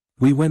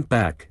 We went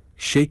back,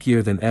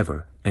 shakier than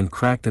ever, and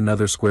cracked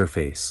another square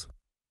face.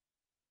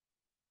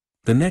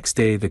 The next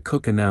day the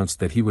cook announced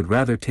that he would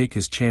rather take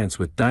his chance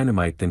with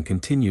dynamite than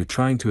continue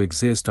trying to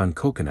exist on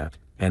coconut,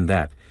 and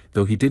that,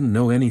 though he didn't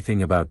know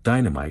anything about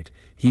dynamite,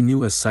 he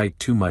knew a sight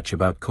too much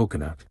about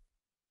coconut.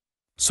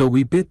 So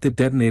we bit the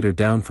detonator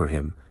down for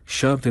him,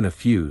 shoved in a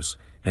fuse,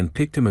 and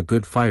picked him a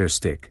good fire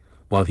stick,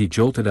 while he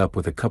jolted up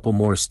with a couple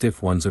more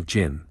stiff ones of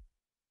gin.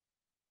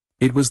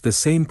 It was the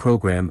same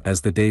program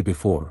as the day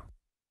before.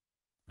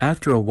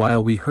 After a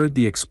while we heard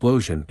the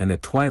explosion and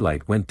at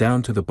twilight went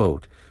down to the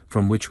boat,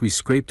 from which we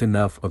scraped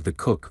enough of the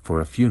cook for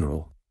a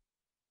funeral.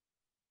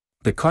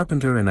 The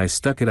carpenter and I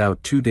stuck it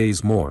out 2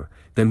 days more,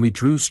 then we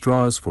drew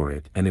straws for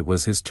it and it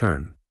was his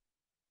turn.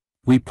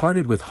 We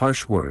parted with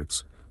harsh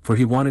words, for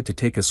he wanted to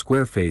take a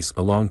square face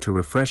along to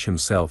refresh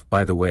himself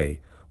by the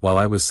way, while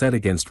I was set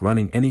against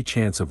running any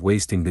chance of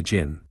wasting the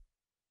gin.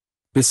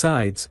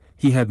 Besides,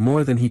 he had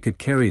more than he could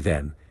carry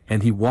then,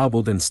 and he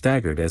wobbled and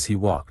staggered as he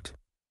walked.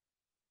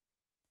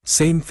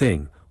 Same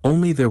thing,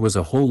 only there was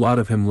a whole lot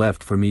of him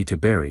left for me to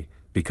bury,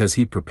 because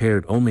he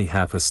prepared only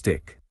half a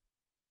stick.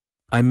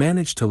 I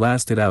managed to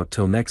last it out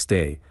till next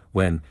day,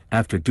 when,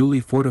 after duly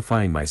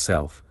fortifying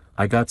myself,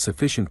 I got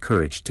sufficient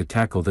courage to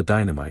tackle the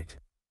dynamite.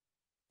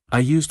 I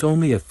used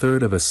only a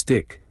third of a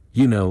stick,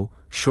 you know,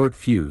 short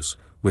fuse,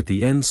 with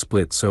the end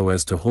split so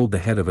as to hold the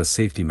head of a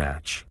safety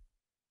match.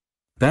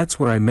 That's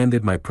where I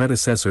mended my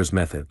predecessor's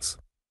methods.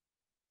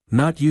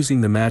 Not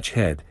using the match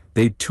head,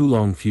 they'd too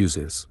long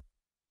fuses.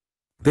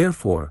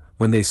 Therefore,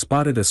 when they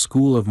spotted a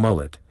school of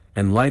mullet,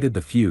 and lighted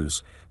the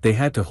fuse, they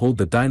had to hold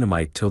the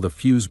dynamite till the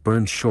fuse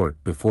burned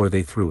short before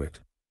they threw it.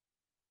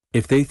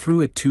 If they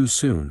threw it too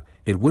soon,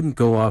 it wouldn't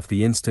go off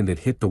the instant it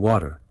hit the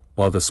water,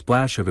 while the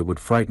splash of it would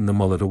frighten the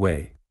mullet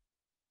away.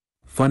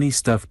 Funny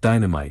stuff,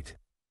 dynamite.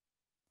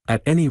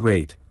 At any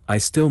rate, I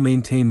still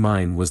maintain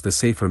mine was the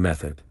safer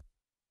method.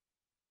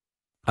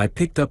 I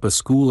picked up a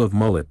school of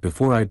mullet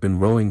before I'd been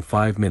rowing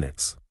 5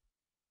 minutes.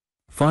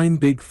 Fine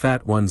big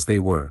fat ones they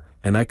were,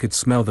 and I could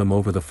smell them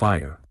over the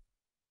fire.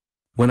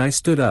 When I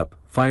stood up,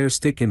 fire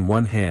stick in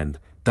one hand,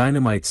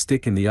 dynamite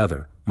stick in the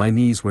other, my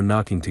knees were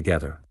knocking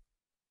together.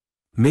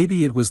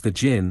 Maybe it was the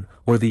gin,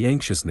 or the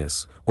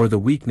anxiousness, or the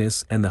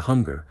weakness and the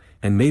hunger,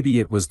 and maybe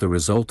it was the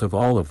result of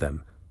all of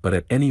them, but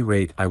at any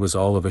rate I was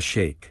all of a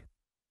shake.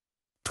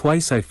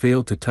 Twice I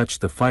failed to touch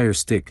the fire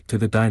stick to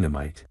the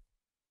dynamite.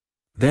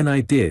 Then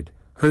I did,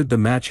 heard the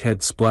match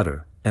head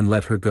splutter, and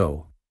let her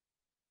go.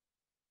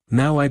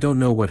 Now I don't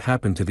know what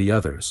happened to the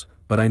others,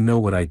 but I know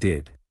what I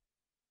did.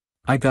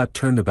 I got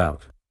turned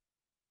about.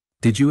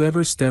 Did you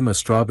ever stem a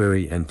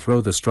strawberry and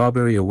throw the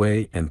strawberry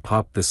away and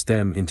pop the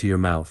stem into your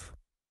mouth?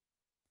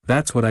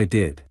 That's what I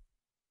did.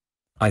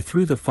 I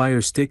threw the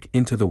fire stick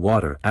into the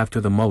water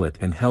after the mullet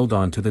and held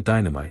on to the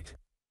dynamite.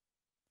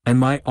 And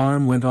my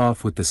arm went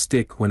off with the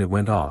stick when it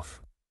went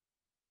off.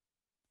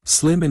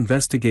 Slim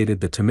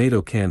investigated the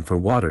tomato can for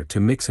water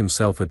to mix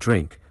himself a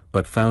drink,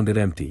 but found it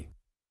empty.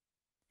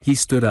 He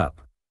stood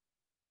up.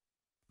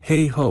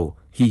 Hey ho,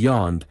 he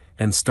yawned,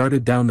 and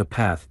started down the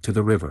path to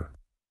the river.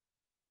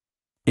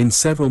 In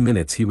several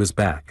minutes he was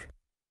back.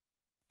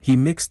 He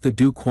mixed the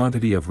due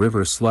quantity of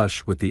river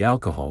slush with the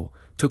alcohol,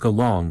 took a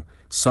long,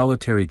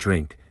 solitary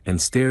drink,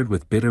 and stared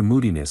with bitter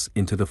moodiness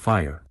into the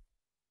fire.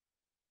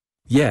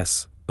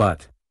 Yes,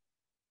 but...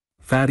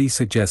 Fatty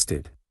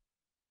suggested.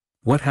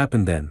 What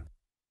happened then?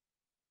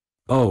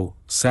 Oh,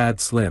 sad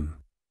Slim.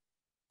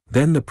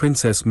 Then the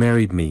princess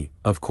married me,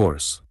 of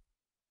course.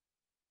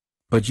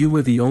 But you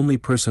were the only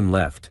person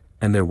left,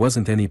 and there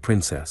wasn't any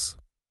princess.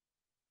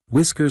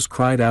 Whiskers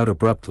cried out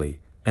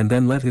abruptly, and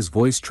then let his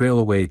voice trail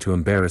away to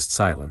embarrassed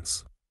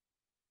silence.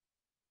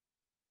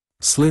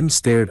 Slim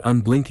stared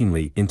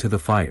unblinkingly into the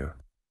fire.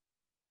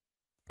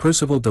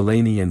 Percival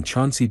Delaney and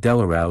Chauncey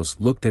Delarose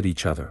looked at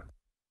each other.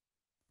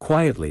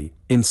 Quietly,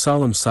 in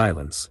solemn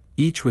silence,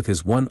 each with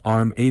his one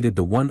arm aided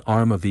the one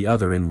arm of the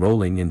other in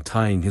rolling and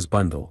tying his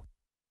bundle.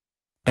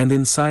 And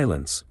in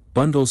silence,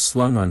 bundles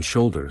slung on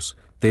shoulders,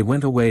 they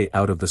went away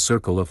out of the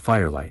circle of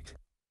firelight.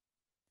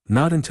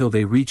 Not until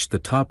they reached the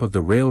top of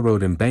the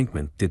railroad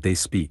embankment did they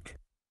speak.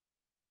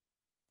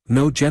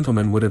 No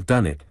gentleman would have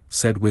done it,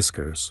 said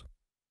Whiskers.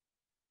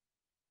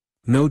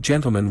 No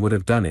gentleman would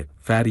have done it,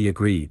 Fatty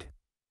agreed.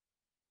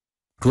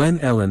 Glen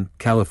Ellen,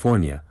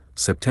 California,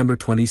 September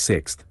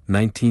 26,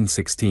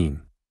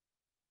 1916.